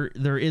there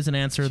is an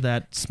answer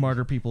that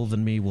smarter people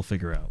than me will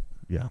figure out.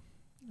 Yeah.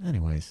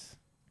 Anyways.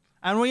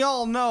 And we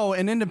all know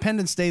in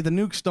Independence Day the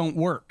nukes don't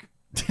work.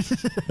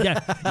 Yeah,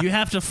 you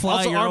have to fly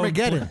Also your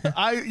Armageddon.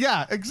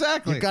 Yeah,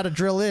 exactly. You got to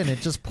drill in. It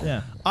just.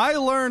 Yeah. I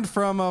learned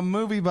from a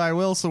movie by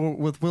Will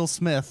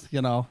Smith.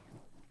 You know,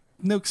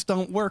 nukes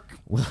don't work.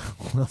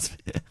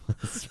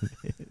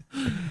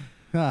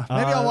 Maybe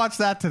I'll watch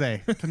that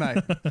tonight.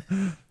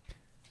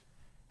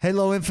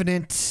 Halo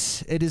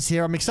Infinite, it is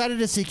here. I'm excited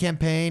to see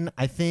campaign.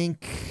 I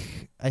think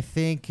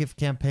if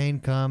campaign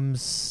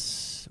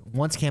comes,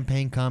 once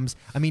campaign comes,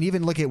 I mean,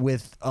 even look at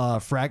with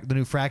the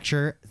new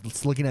Fracture.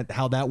 It's looking at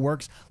how that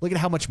works. Look at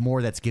how much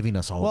more that's giving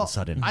us all of a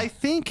sudden.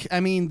 I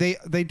mean,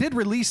 they did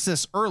release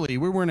this early.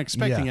 We weren't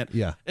expecting Yeah, it.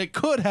 yeah. It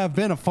could have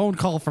been a phone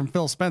call from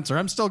Phil Spencer.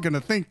 I'm still going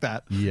to think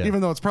that, Yeah.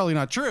 even though it's probably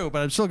not true,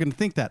 but I'm still going to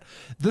think that.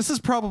 This is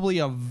probably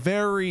a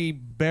very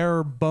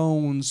bare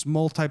bones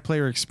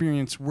multiplayer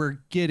experience we're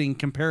getting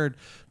compared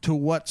to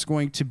what's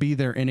going to be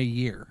there in a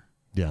year.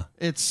 Yeah.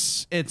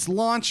 It's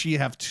launch. You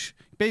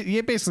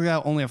basically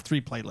only have 3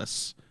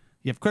 playlists.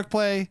 You have quick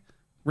play,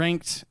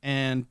 ranked,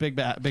 and big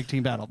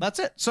team battle. That's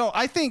it. So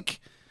I think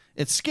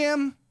it's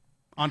Skim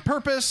on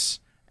purpose,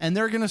 and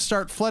they're going to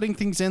start flooding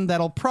things in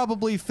that'll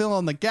probably fill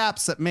in the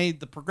gaps that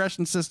made the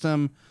progression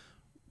system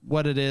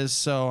what it is.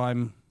 So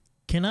I'm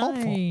Can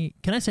hopeful.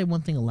 I say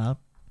one thing aloud?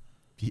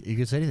 You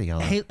can say anything,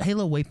 Alan.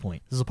 Halo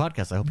Waypoint. This is a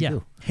podcast. I hope Yeah, you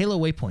do. Halo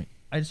Waypoint.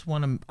 I just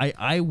want to.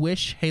 I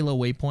wish Halo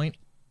Waypoint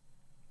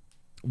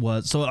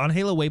was so on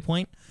Halo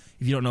Waypoint.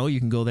 If you don't know, you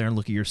can go there and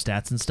look at your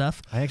stats and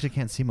stuff. I actually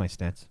can't see my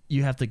stats.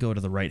 You have to go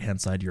to the right hand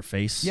side of your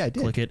face. Yeah, I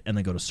did. Click it and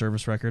then go to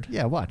service record.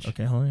 Yeah, watch.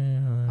 Okay. Hold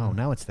on. Oh,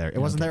 now it's there. It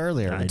wasn't there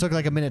earlier. I- It took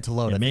like a minute to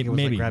load. Yeah, I think it was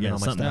maybe, like grabbing yeah, all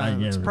my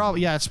something-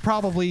 stuff. it's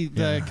probably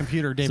the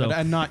computer, David, So,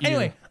 and not you.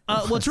 Anyway,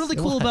 what's really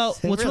cool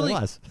about It really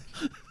was.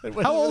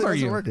 How old are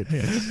you?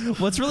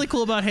 what's really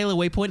cool about Halo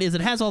Waypoint is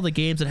it has all the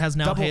games. It has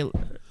now Double- Halo.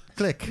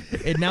 Click.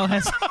 It now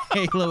has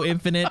Halo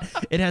Infinite.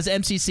 It has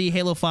MCC,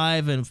 Halo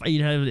 5, and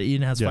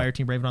it has Yeah.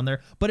 Fireteam Raven on there.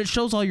 But it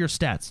shows all your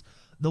stats.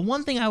 The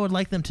one thing I would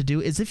like them to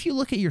do is if you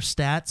look at your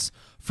stats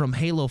from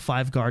Halo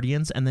 5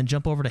 Guardians and then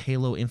jump over to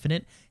Halo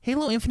Infinite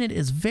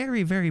is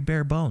very, very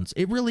bare bones.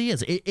 It really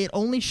is. It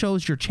only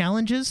shows your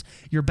challenges,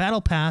 your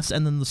battle pass,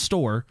 and then the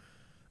store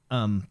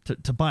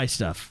to buy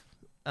stuff.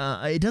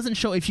 It doesn't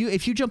show if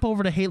you jump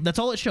over to Halo. That's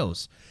all it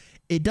shows.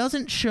 It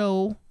doesn't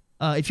show.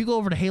 If you go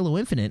over to Halo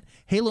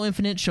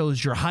Infinite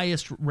shows your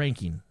highest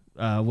ranking,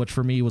 which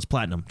for me was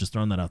platinum. Just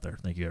throwing that out there.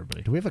 Thank you,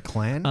 everybody. Do we have a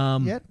clan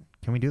yet?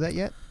 Can we do that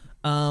yet?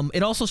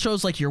 It also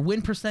shows like your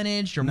win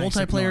percentage, your Nice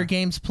multiplayer ignore.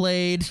 games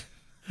played.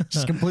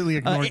 Just completely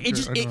ignored.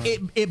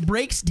 It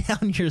breaks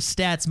down your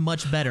stats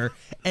much better.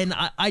 And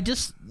I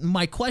just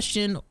my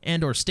question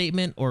and or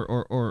statement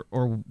or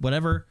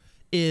whatever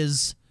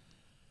is,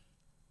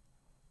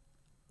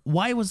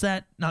 why was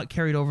that not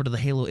carried over to the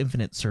Halo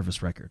Infinite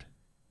service record?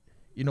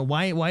 You know,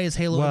 why is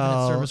Halo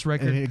Infinite service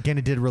record? Again,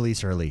 it did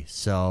release early,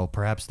 so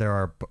perhaps there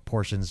are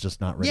portions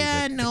just not ready.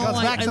 Yeah, to no, go.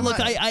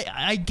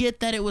 I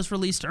get that it was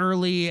released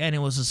early and it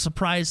was a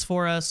surprise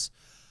for us,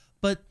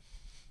 but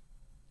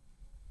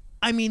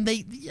I mean,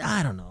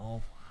 I don't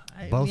know.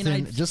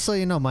 Just so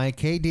you know, my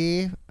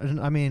KD,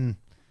 I mean,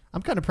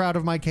 I'm kind of proud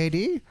of my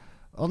KD,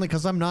 only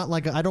because I'm not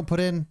like, I don't put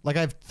in, like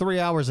I have 3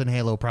 hours in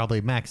Halo probably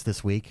max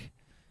this week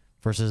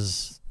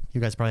versus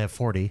you guys probably have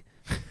 40.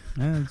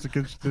 Yeah, there's a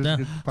good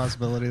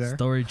possibility there.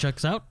 Story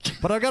checks out.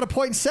 But I got a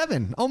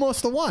 0.7,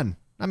 almost a 1.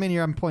 I mean,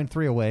 I'm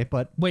 0.3 away,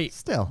 but wait,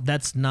 still.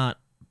 That's not,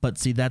 but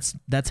see, that's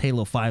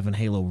Halo 5 and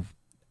Halo.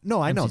 No,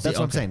 I know. MCC, That's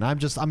what I'm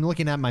okay. saying. I'm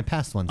looking at my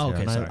past ones here.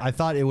 Okay, And sorry. I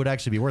thought it would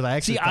actually be worse. I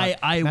actually See, thought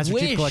I Master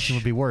Chief wish- Collection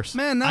would be worse.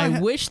 Man, now I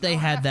wish they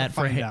had have that to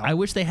for. find out. I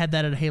wish they had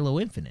that at Halo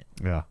Infinite.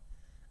 Yeah.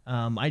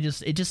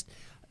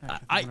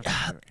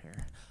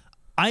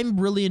 I'm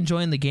really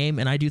enjoying the game,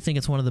 and I do think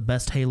it's one of the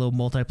best Halo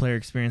multiplayer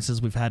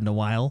experiences we've had in a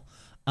while.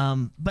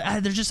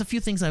 But there's just a few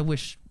things I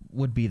wish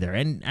would be there,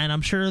 and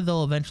I'm sure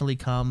they'll eventually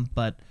come.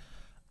 But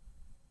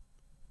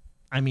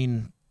I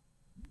mean,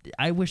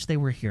 I wish they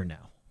were here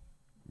now,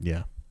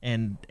 Yeah.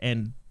 and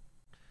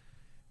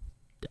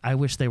I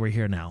wish they were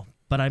here now.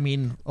 But I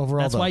mean,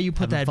 Overall, that's though, why you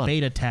put having that fun.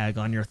 beta tag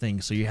on your thing,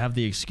 so you have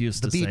the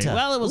excuse The to beta. say,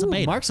 "Well, it was a Ooh,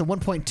 beta." Mark's a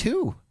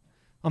 1.2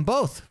 on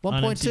both.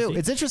 1.2. MCC.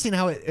 It's interesting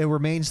how it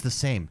remains the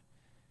same.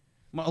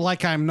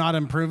 Like I'm not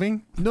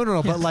improving. No,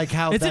 but like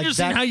how It's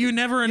interesting how you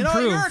never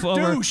improve. you're a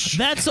over, douche.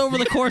 That's over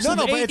the course No, of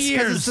but 8 it's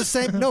years. it's the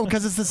same. No,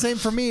 because it's the same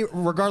for me,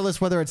 regardless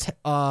whether it's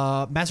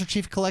Master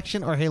Chief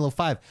Collection or Halo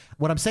 5.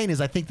 What I'm saying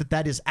is, I think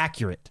that is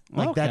accurate.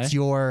 Like Okay. that's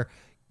your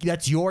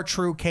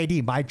true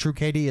KD. My true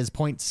KD is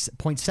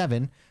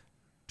 0.7.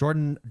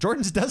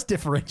 Jordan's does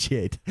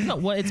differentiate. No,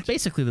 well, it's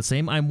basically the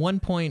same. I'm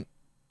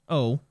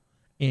 1.0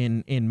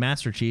 in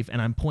Master Chief,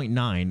 and I'm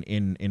 0.9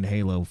 in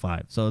Halo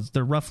 5. So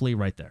they're roughly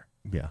right there.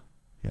 Yeah.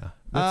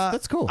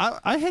 That's cool.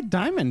 I hit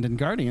Diamond in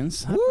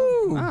Guardians.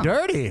 Woo, Wow.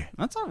 dirty.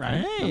 That's all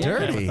right. Hey, I'm okay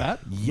dirty. with that.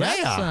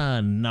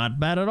 That's not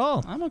bad at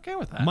all. I'm okay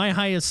with that. My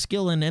highest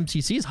skill in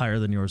MCC is higher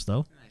than yours,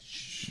 though.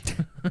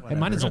 And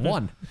mine is a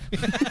 1.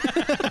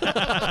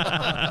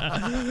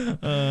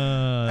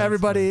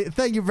 Everybody,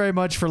 thank you very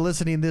much for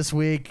listening this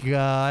week.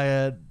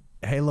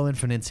 Halo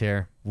Infinite's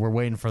here. We're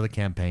waiting for the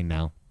campaign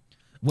now.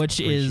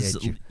 Which is,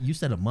 Appreciate you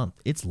said a month.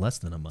 It's less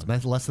than a month.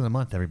 That's less than a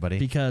month, everybody.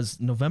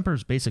 Because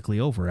November's basically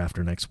over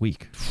after next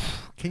week.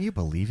 Can you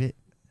believe it?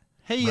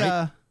 Hey,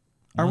 Right?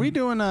 are we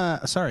doing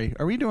a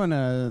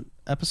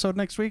episode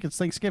next week? It's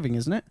Thanksgiving,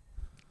 isn't it?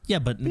 Yeah,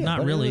 but Yeah, not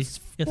but really. it's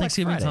Yeah, Black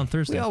Thanksgiving's Friday. on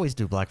Thursday. We always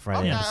do Black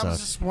Friday I episode. was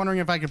just wondering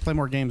if I could play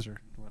more games or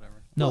whatever.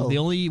 No, Well, the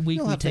only week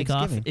you'll we have take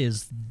off Thanksgiving.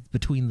 is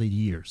between the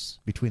years.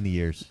 Between the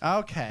years.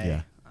 Okay.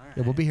 Yeah.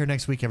 Yeah, we'll be here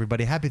next week,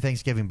 everybody. Happy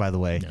Thanksgiving, by the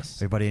way. Yes.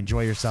 Everybody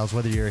enjoy yourselves,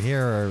 whether you're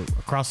here or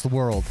across the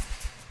world.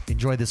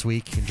 Enjoy this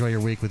week. Enjoy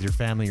your week with your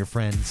family, your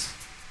friends.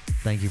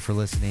 Thank you for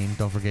listening.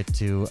 Don't forget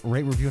to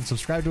rate, review, and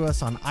subscribe to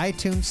us on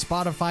iTunes,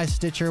 Spotify,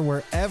 Stitcher,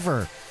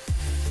 wherever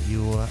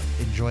you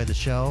enjoy the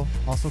show.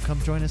 Also,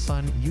 come join us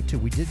on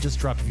YouTube. We did just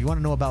drop, if you want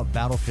to know about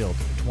Battlefield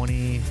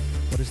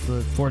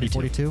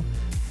 42,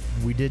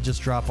 we did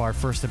just drop our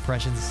first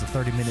impressions. It's a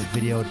 30-minute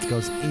video. It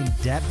goes in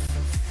depth.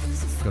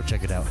 Go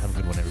check it out. Have a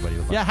good one, everybody.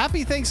 Bye-bye. Yeah,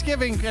 happy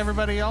Thanksgiving,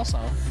 everybody, also.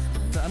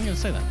 I'm going to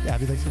say that. Yeah,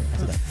 happy Thanksgiving. I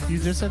said that. You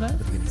just said that? at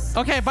the beginning.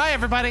 Okay, bye,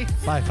 everybody.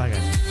 Bye,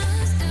 guys.